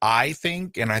I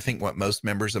think, and I think what most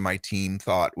members of my team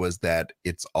thought, was that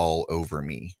it's all over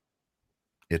me.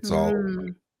 It's all over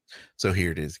me. So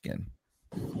here it is again.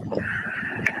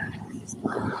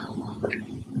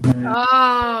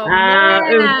 Oh,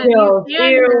 yeah. You can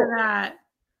hear that.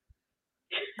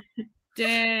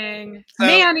 Dang. So,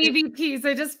 man, EVPs,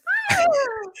 I just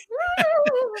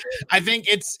I think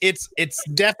it's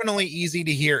definitely easy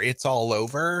to hear it's all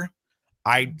over.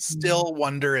 I still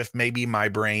wonder if maybe my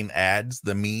brain adds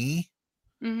the me.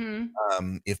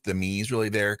 Mm-hmm. If the me is really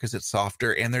there because it's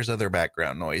softer, and there's other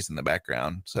background noise in the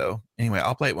background. So anyway,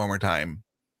 I'll play it one more time.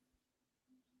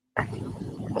 That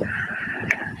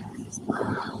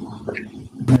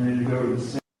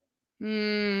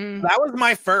was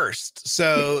my first.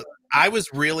 So I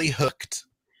was really hooked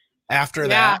after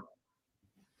that.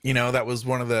 That was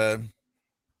one of the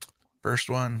first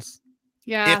ones.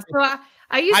 Yeah. So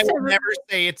I would never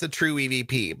say it's a true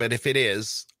EVP, but if it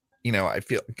is, I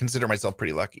consider myself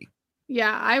pretty lucky.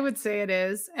 Yeah, I would say it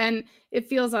is. And it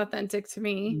feels authentic to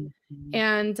me. Mm-hmm.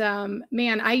 And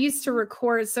man, I used to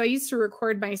record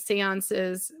my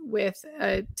seances with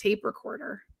a tape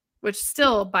recorder, which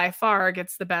still by far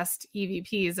gets the best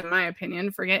EVPs in my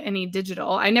opinion. Forget any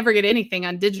digital. I never get anything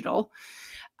on digital.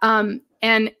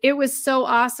 And it was so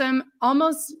awesome.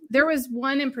 There was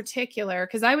one in particular,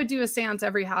 because I would do a seance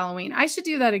every Halloween. I should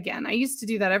do that again. I used to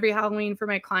do that every Halloween for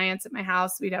my clients at my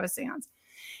house. We'd have a seance.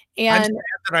 And I'm sad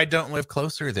that I don't live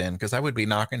closer then, because I would be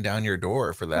knocking down your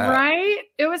door for that. Right?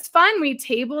 It was fun. We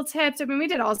table tipped. I mean, we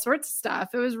did all sorts of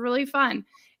stuff. It was really fun.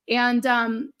 And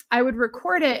I would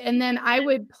record it, and then I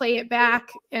would play it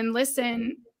back and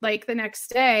listen like the next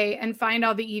day and find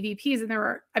all the EVPs. And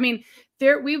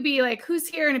we'd be like, who's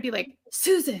here? And it'd be like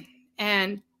Susan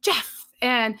and Jeff.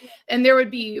 And there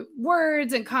would be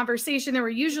words and conversation. There were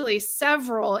usually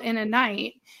several in a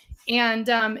night. And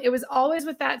it was always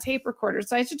with that tape recorder.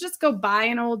 So I should just go buy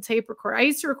an old tape recorder. I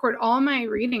used to record all my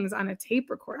readings on a tape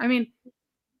recorder. I mean,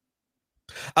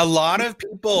 a lot of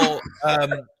people,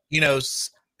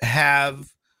 have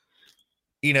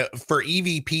you know, for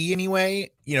EVP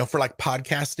anyway, you know, for like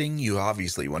podcasting, you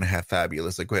obviously want to have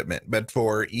fabulous equipment. But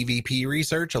for EVP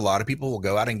research, a lot of people will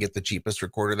go out and get the cheapest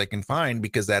recorder they can find,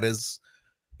 because that is,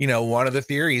 you know, one of the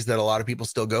theories that a lot of people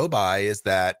still go by is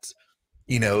that,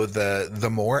 you know, the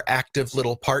more active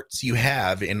little parts you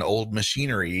have in old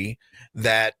machinery,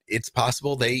 that it's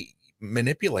possible they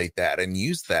manipulate that and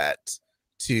use that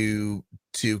to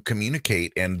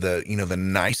communicate. And the, you know, the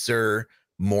nicer,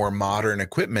 more modern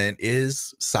equipment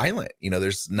is silent. You know,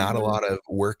 there's not a lot of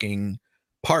working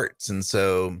parts. And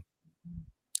so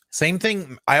same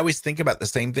thing, I always think about the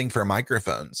same thing for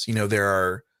microphones. You know, there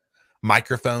are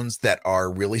microphones that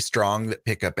are really strong that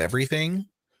pick up everything.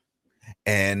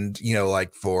 And, you know,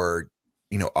 like for,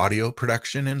 you know, audio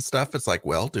production and stuff, it's like,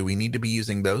 well, do we need to be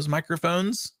using those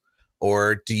microphones?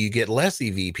 Or do you get less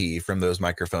EVP from those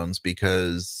microphones?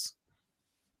 Because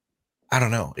I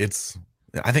don't know.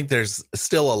 I think there's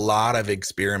still a lot of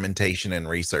experimentation and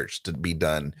research to be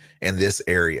done in this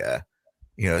area.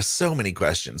 You know, so many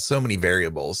questions, so many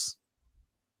variables.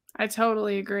 I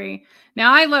totally agree.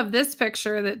 Now, I love this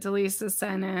picture that Delisa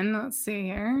sent in. Let's see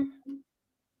here.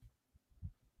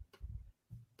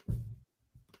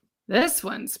 This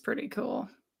one's pretty cool.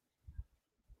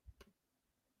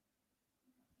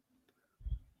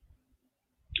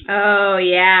 Oh,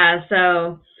 yeah.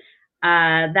 So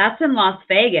that's in Las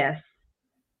Vegas.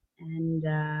 And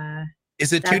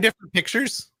is it two different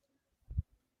pictures?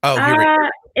 Oh,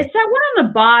 here it's that one on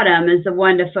the bottom is the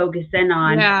one to focus in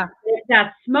on. Yeah. It's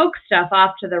that smoke stuff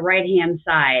off to the right-hand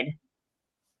side.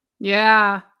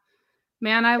 Yeah.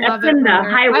 Man, I love it. In the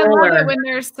high roller. I love it when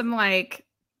there's some like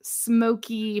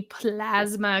smoky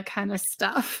plasma kind of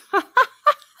stuff.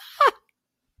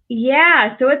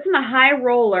 Yeah, so it's in the high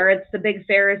roller. It's the big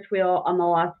Ferris wheel on the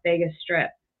Las Vegas Strip.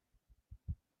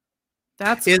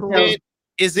 That's cool.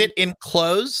 Is it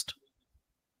enclosed?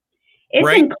 It's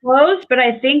enclosed, but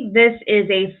I think this is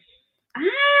I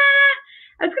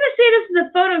was going to say this is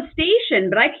a photo station,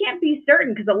 but I can't be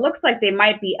certain because it looks like they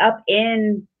might be up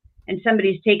in and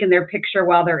somebody's taking their picture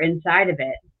while they're inside of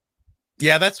it.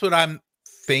 Yeah, that's what I'm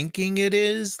thinking it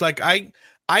is. Like I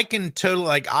can totally,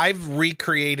 like, I've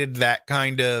recreated that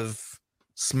kind of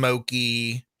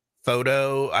smoky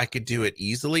photo. I could do it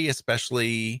easily,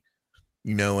 especially,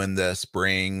 you know, in the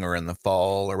spring or in the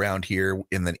fall around here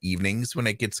in the evenings when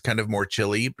it gets kind of more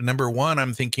chilly. But number one,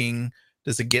 I'm thinking,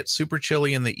 does it get super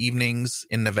chilly in the evenings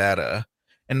in Nevada?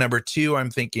 And number two,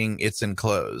 I'm thinking it's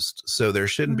enclosed. So there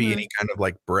shouldn't be any kind of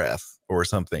like breath or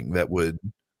something that would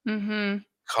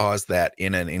cause that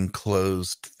in an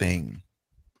enclosed thing.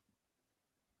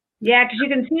 Yeah, because you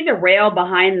can see the rail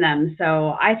behind them.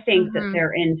 So I think that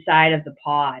they're inside of the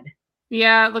pod.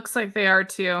 Yeah, it looks like they are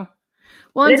too.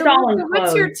 Well, it's all enclosed.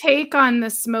 What's your take on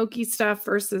the smoky stuff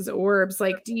versus orbs?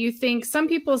 Like, do you think some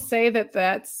people say that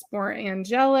that's more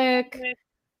angelic?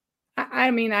 I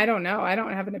mean, I don't know. I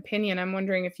don't have an opinion. I'm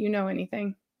wondering if you know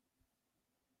anything.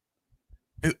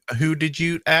 Who did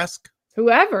you ask?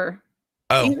 Whoever.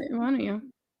 Oh, either one of you.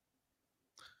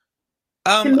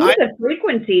 To me, the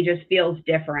frequency just feels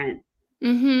different.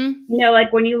 You know,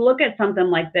 like when you look at something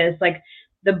like this, like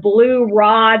the blue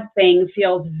rod thing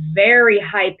feels very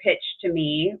high pitched to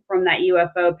me from that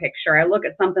UFO picture. I look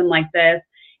at something like this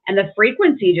and the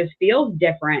frequency just feels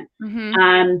different.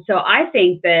 So I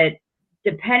think that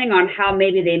depending on how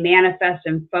maybe they manifest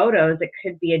in photos, it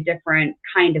could be a different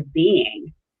kind of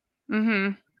being.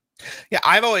 Yeah,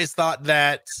 I've always thought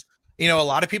that, you know, a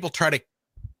lot of people try to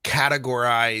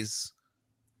categorize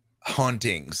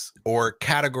hauntings or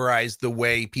categorize the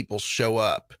way people show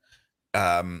up.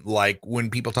 Like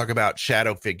when people talk about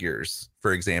shadow figures,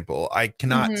 for example, I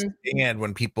cannot stand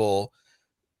when people,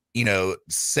 you know,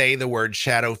 say the word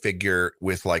shadow figure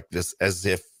with like this as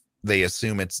if they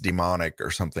assume it's demonic or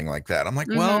something like that. I'm like,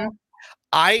 well,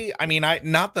 I mean,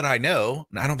 not that I know,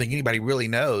 I don't think anybody really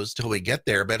knows till we get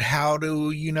there, but how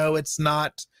do you know it's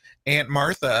not Aunt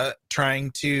Martha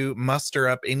trying to muster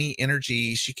up any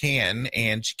energy she can,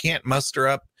 and she can't muster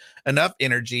up enough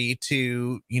energy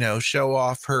to, you know, show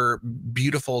off her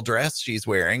beautiful dress she's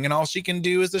wearing, and all she can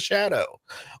do is a shadow,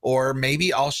 or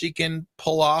maybe all she can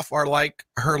pull off are like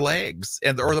her legs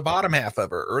or the bottom half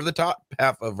of her or the top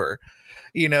half of her,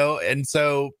 you know. And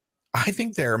so I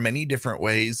think there are many different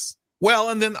ways.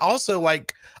 Well, and then also,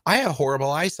 like, I have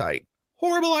horrible eyesight.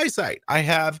 I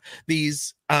have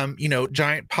these, you know,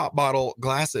 giant pop bottle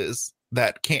glasses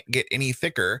that can't get any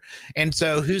thicker. And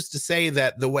so who's to say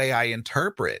that the way I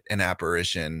interpret an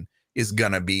apparition is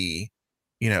going to be,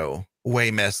 you know,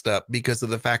 way messed up because of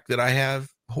the fact that I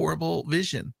have horrible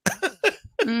vision.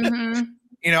 You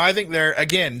know, I think there are,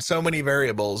 again, so many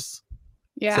variables.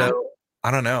 Yeah. So I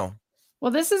don't know.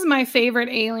 Well, this is my favorite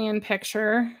alien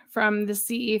picture from the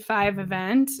CE5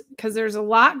 event because there's a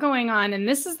lot going on. And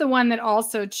this is the one that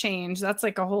also changed. That's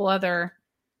like a whole other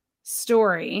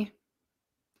story.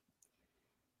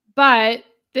 But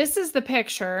this is the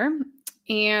picture.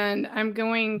 And I'm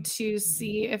going to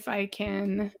see if I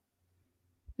can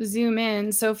zoom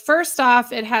in. So first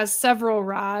off, it has several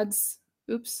rods.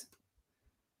 Oops.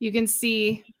 You can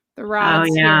see the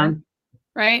rods here,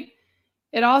 right?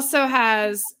 It also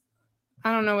has,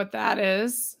 I don't know what that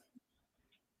is,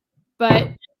 but,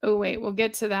 oh wait, we'll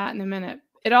get to that in a minute.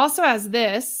 It also has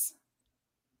this.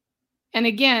 And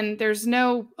again, there's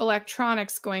no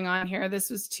electronics going on here. This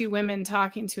was two women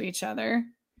talking to each other.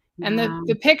 And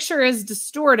the picture is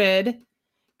distorted.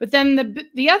 But then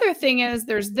the other thing is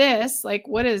there's this, like,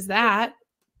 what is that?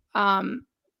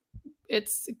 It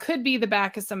could be the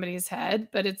back of somebody's head,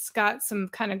 but it's got some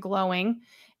kind of glowing.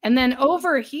 And then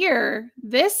over here,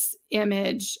 this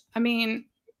image, I mean,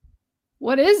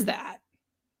 what is that?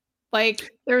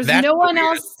 Like, there's no one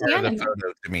else standing there.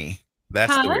 To me,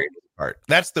 that's the weirdest part.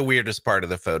 That's the weirdest part of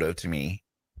the photo to me.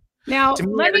 Now,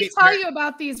 let me tell you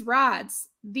about these rods.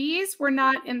 These were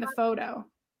not in the photo,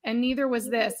 and neither was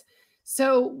this.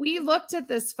 So we looked at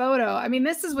this photo. I mean,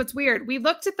 this is what's weird. We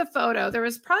looked at the photo. There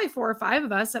was probably 4 or 5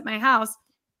 of us at my house.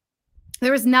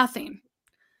 There was nothing.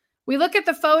 We look at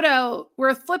the photo.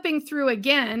 We're flipping through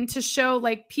again to show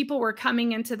like people were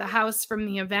coming into the house from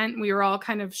the event. We were all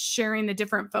kind of sharing the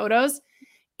different photos.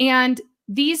 And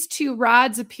these 2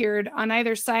 rods appeared on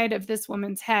either side of this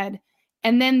woman's head.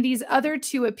 And then these other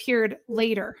 2 appeared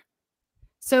later.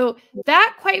 So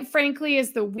that, quite frankly,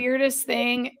 is the weirdest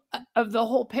thing of the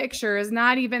whole picture, is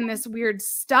not even this weird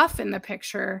stuff in the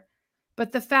picture,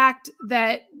 but the fact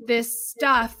that this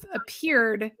stuff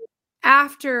appeared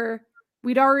after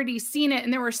we'd already seen it.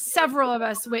 And there were several of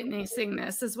us witnessing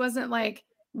this. This wasn't like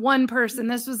one person.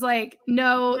 This was like,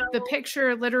 no, the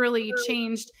picture literally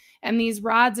changed and these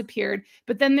rods appeared.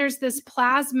 But then there's this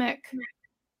plasmic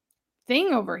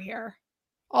thing over here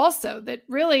also that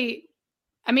really,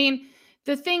 I mean,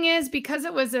 the thing is, because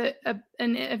it was an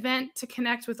event to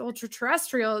connect with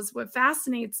ultra-terrestrials, what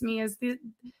fascinates me is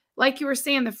like you were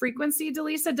saying, the frequency,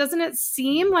 Delisa, doesn't it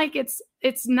seem like it's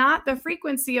not the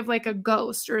frequency of like a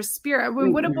ghost or a spirit? I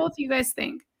mean, what do both of you guys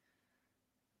think?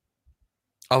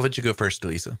 I'll let you go first,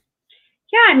 Delisa.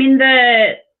 Yeah, I mean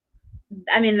the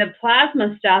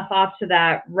plasma stuff off to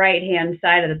that right-hand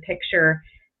side of the picture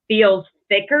feels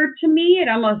thicker to me. It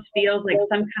almost feels like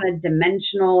some kind of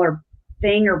dimensional or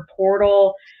thing or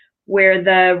portal, where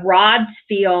the rods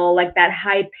feel like that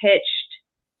high-pitched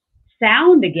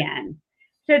sound again.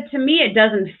 So to me, it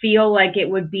doesn't feel like it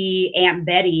would be Aunt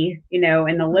Betty, in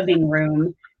the living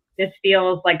room. This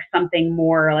feels like something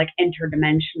more like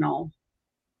interdimensional.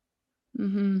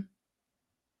 Mm-hmm.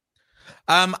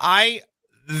 On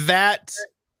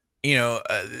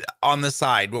the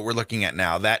side, what we're looking at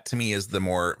now, that to me is the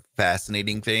more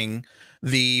fascinating thing.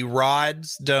 The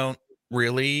rods don't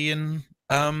really, and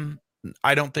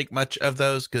I don't think much of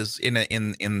those, because in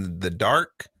the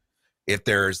dark, if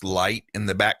there's light in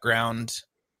the background,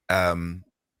 and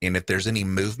if there's any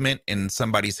movement in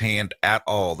somebody's hand at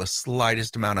all, the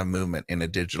slightest amount of movement in a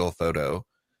digital photo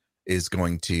is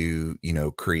going to,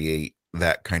 create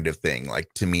that kind of thing.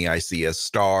 Like, to me, I see a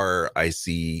star, I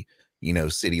see,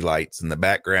 city lights in the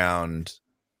background.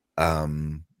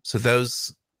 So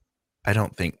those, I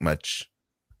don't think much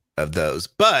of those,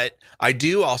 but I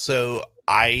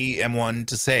am one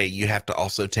to say you have to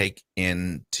also take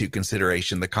into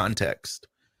consideration the context,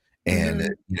 and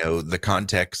the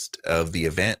context of the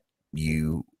event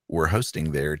you were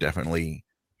hosting there definitely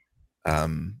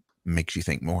makes you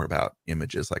think more about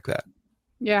images like that.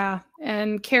 Yeah.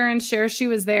 And Karen shares she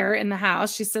was there in the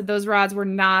house. She said those rods were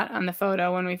not on the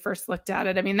photo when we first looked at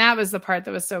it. I mean, that was the part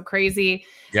that was so crazy.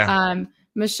 Yeah.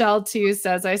 Michelle too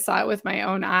says, I saw it with my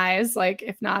own eyes. Like,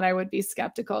 if not, I would be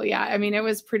skeptical. Yeah. I mean, it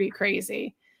was pretty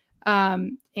crazy.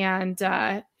 And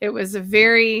it was a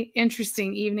very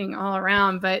interesting evening all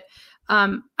around, but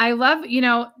I love,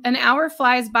 an hour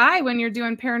flies by when you're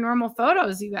doing paranormal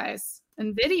photos, you guys,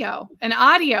 and video and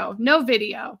audio, no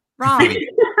video. Wrong.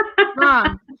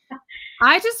 Wrong.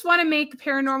 I just want to make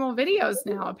paranormal videos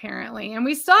now, apparently. And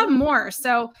we still have more.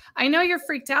 So I know you're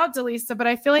freaked out, Delisa, but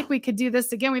I feel like we could do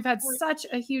this again. We've had such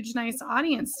a huge, nice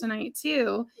audience tonight,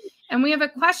 too. And we have a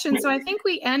question. So I think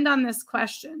we end on this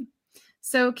question.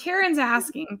 So Karen's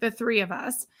asking the 3 of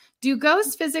us, do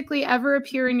ghosts physically ever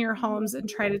appear in your homes and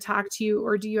try to talk to you,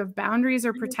 or do you have boundaries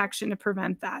or protection to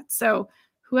prevent that? So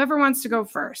whoever wants to go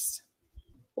first.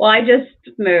 Well, I just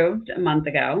moved a month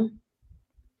ago,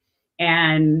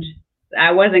 and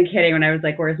I wasn't kidding when I was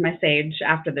like, where's my sage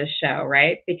after this show,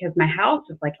 right? Because my house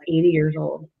is like 80 years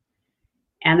old.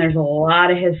 And there's a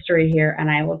lot of history here. And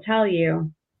I will tell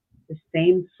you, the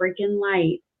same freaking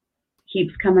light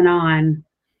keeps coming on.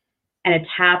 And it's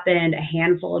happened a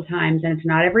handful of times. And it's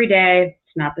not every day.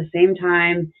 It's not the same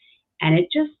time. And it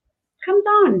just comes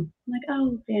on. I'm like,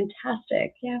 oh,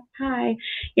 fantastic. Yeah, hi.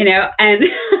 And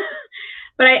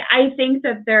but I think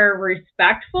that they're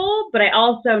respectful, but I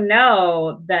also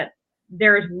know that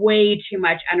there's way too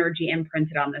much energy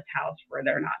imprinted on this house for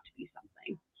there not to be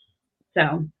something.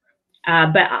 So,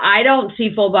 but I don't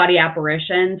see full body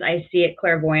apparitions. I see it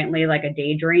clairvoyantly, like a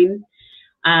daydream.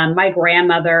 My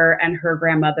grandmother and her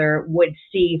grandmother would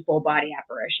see full body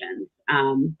apparitions.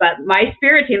 But my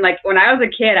spirit team, like when I was a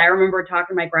kid, I remember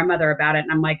talking to my grandmother about it,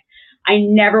 and I'm like, I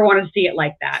never want to see it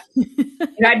like that.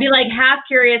 And I'd be like half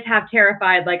curious, half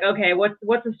terrified, like, okay, what's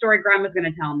the story grandma's going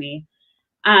to tell me?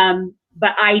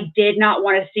 But I did not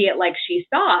want to see it like she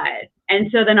saw it. And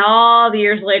so then all the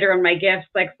years later when my gifts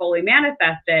like fully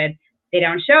manifested, they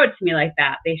don't show it to me like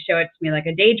that. They show it to me like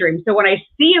a daydream. So when I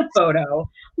see a photo,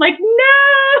 like,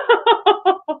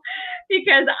 no,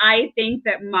 because I think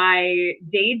that my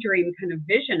daydream kind of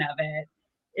vision of it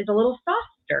is a little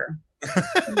softer.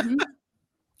 Mm-hmm.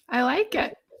 I like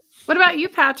it. What about you,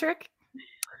 Patrick?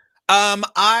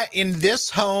 In this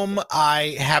home,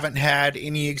 I haven't had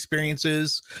any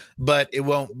experiences, but it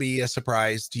won't be a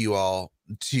surprise to you all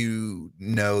to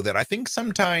know that I think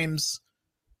sometimes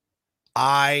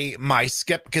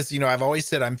because, I've always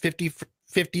said I'm 50,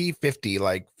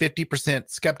 like 50%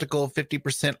 skeptical,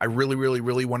 50%. I really, really,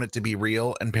 really want it to be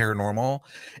real and paranormal.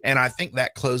 And I think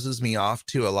that closes me off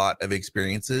to a lot of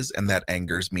experiences. And that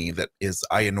angers me.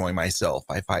 I annoy myself.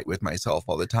 I fight with myself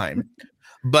all the time.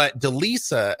 But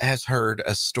Delisa has heard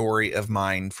a story of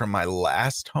mine from my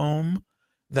last home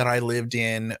that I lived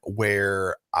in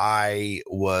where I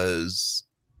was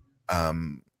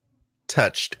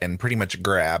touched and pretty much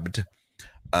grabbed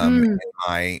in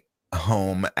my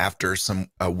home after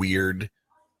a weird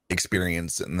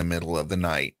experience in the middle of the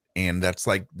night. And that's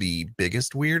like the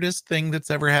biggest, weirdest thing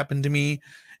that's ever happened to me.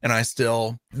 And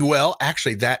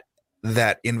actually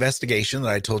that investigation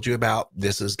that I told you about,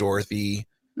 This Is Dorothy,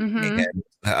 and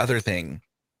the other thing,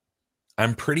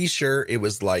 I'm pretty sure it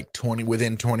was like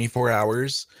within 24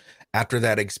 hours after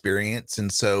that experience.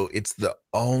 And so it's the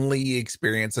only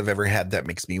experience I've ever had that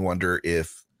makes me wonder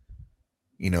if,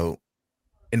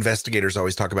 investigators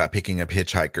always talk about picking up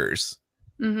hitchhikers,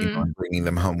 and bringing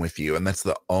them home with you. And that's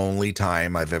the only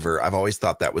time I've always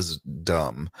thought that was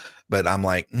dumb, but I'm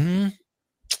like, I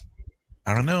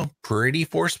don't know, pretty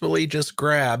forcefully just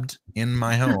grabbed in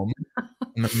my home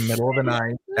in the middle of the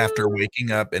night after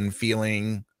waking up and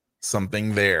feeling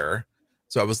something there.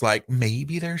 So I was like,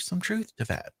 maybe there's some truth to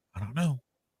that. I don't know.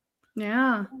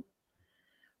 Yeah.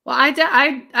 Well,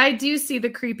 I do see the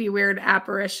creepy, weird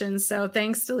apparitions. So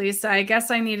thanks to Lisa. I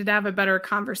guess I needed to have a better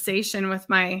conversation with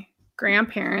my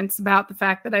grandparents about the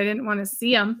fact that I didn't want to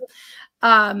see them.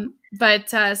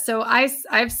 So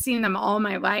I've seen them all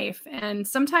my life, and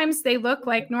sometimes they look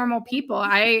like normal people.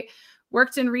 I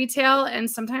worked in retail, and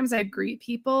sometimes I'd greet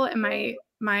people, and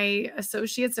my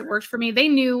associates that worked for me, they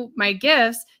knew my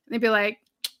gifts, and they'd be like,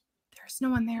 "There's no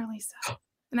one there, Lisa,"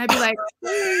 and I'd be like,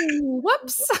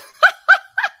 "Whoops."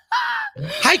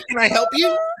 Hi, can I help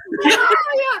you? Yeah.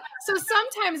 So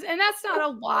sometimes, and that's not a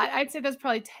lot. I'd say that's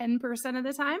probably 10% of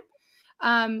the time.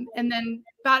 And then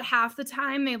about half the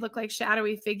time they look like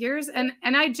shadowy figures. And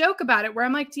I joke about it where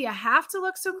I'm like, do you have to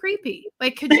look so creepy?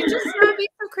 Like, could you just not be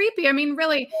so creepy? I mean,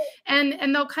 really.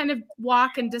 And they'll kind of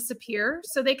walk and disappear.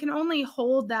 So they can only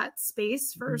hold that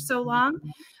space for so long.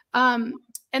 And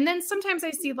then sometimes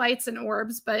I see lights and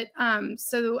orbs, but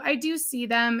so I do see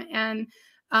them. And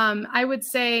I would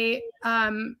say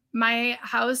my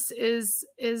house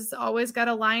is always got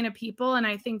a line of people. And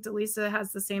I think Delisa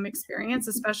has the same experience,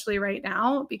 especially right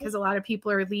now, because a lot of people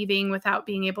are leaving without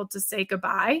being able to say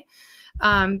goodbye,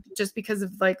 just because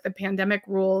of like the pandemic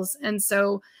rules. And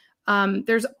so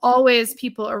there's always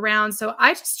people around. So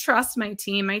I just trust my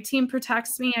team. My team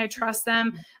protects me. I trust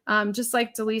them. Just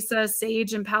like Delisa,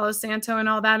 Sage, and Palo Santo and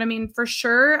all that. I mean, for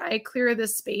sure, I clear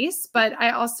this space, but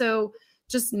I also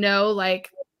just know like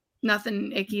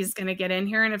nothing icky is going to get in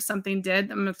here. And if something did,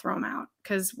 I'm going to throw them out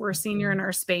because we're senior in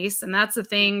our space. And that's the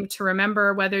thing to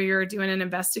remember, whether you're doing an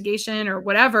investigation or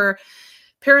whatever,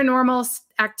 paranormal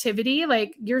activity,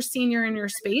 like you're senior in your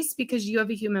space because you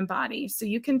have a human body. So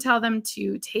you can tell them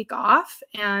to take off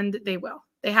and they will.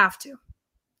 They have to.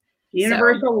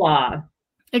 Universal law.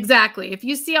 Exactly. If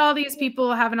you see all these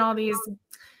people having all these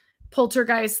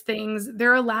poltergeist things.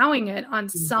 They're allowing it on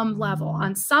some level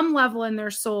in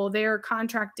their soul. They are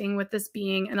contracting with this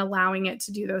being and allowing it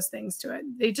to do those things to it.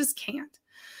 They just can't.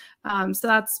 So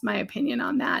that's my opinion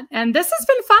on that. And this has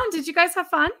been fun. Did you guys have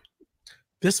fun?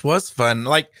 This was fun.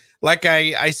 Like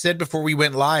I said before we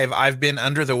went live, I've been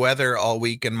under the weather all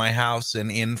week in my house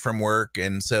and in from work.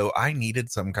 And so I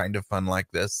needed some kind of fun like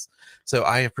this. So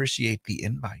I appreciate the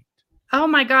invite. Oh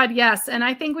my God, yes. And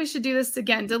I think we should do this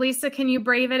again. Delisa, can you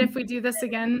brave it if we do this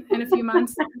again in a few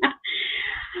months?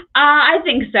 I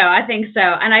think so.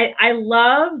 And I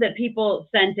love that people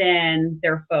sent in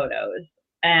their photos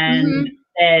and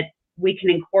that we can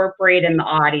incorporate in the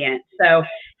audience. So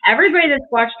everybody that's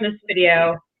watching this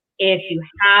video, if you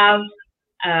have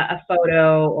a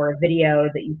photo or a video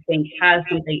that you think has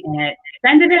something in it,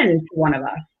 send it in to one of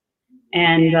us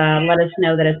and let us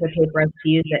know that it's okay for us to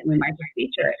use it and we might just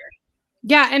feature it.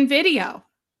 Yeah, and video.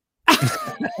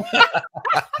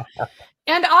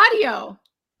 And audio.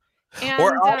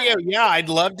 Or audio. Yeah, I'd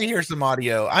love to hear some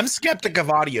audio. I'm skeptic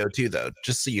of audio too, though,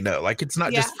 just so you know. Like, it's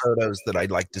not just photos that I'd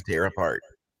like to tear apart.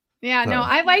 Yeah, no,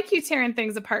 I like you tearing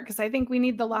things apart because I think we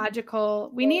need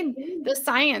we need the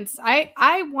science.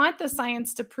 I want the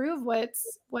science to prove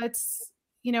what's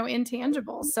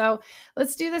intangible. So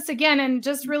let's do this again. And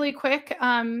just really quick,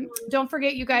 don't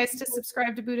forget, you guys, to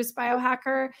subscribe to Buddhist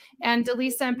Biohacker. And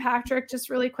Delisa and Patrick, just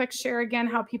really quick, share again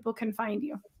how people can find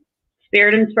you.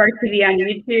 Spirit and Spark TV on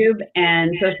YouTube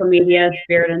and social media,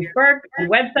 Spirit and Spark, and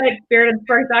website,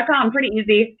 spiritandspark.com. Pretty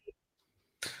easy.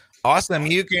 Awesome.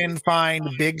 You can find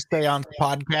Big Seance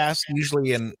Podcast,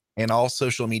 usually in all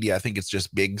social media. I think it's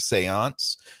just Big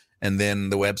Seance. And then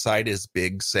the website is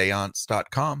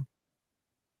bigseance.com.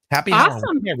 Happy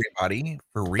Halloween, everybody,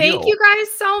 for real. Thank you guys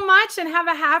so much, and have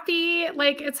a happy,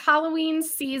 it's Halloween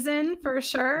season for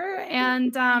sure.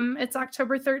 And it's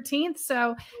October 13th.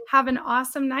 So have an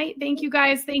awesome night. Thank you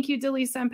guys. Thank you, Delisa and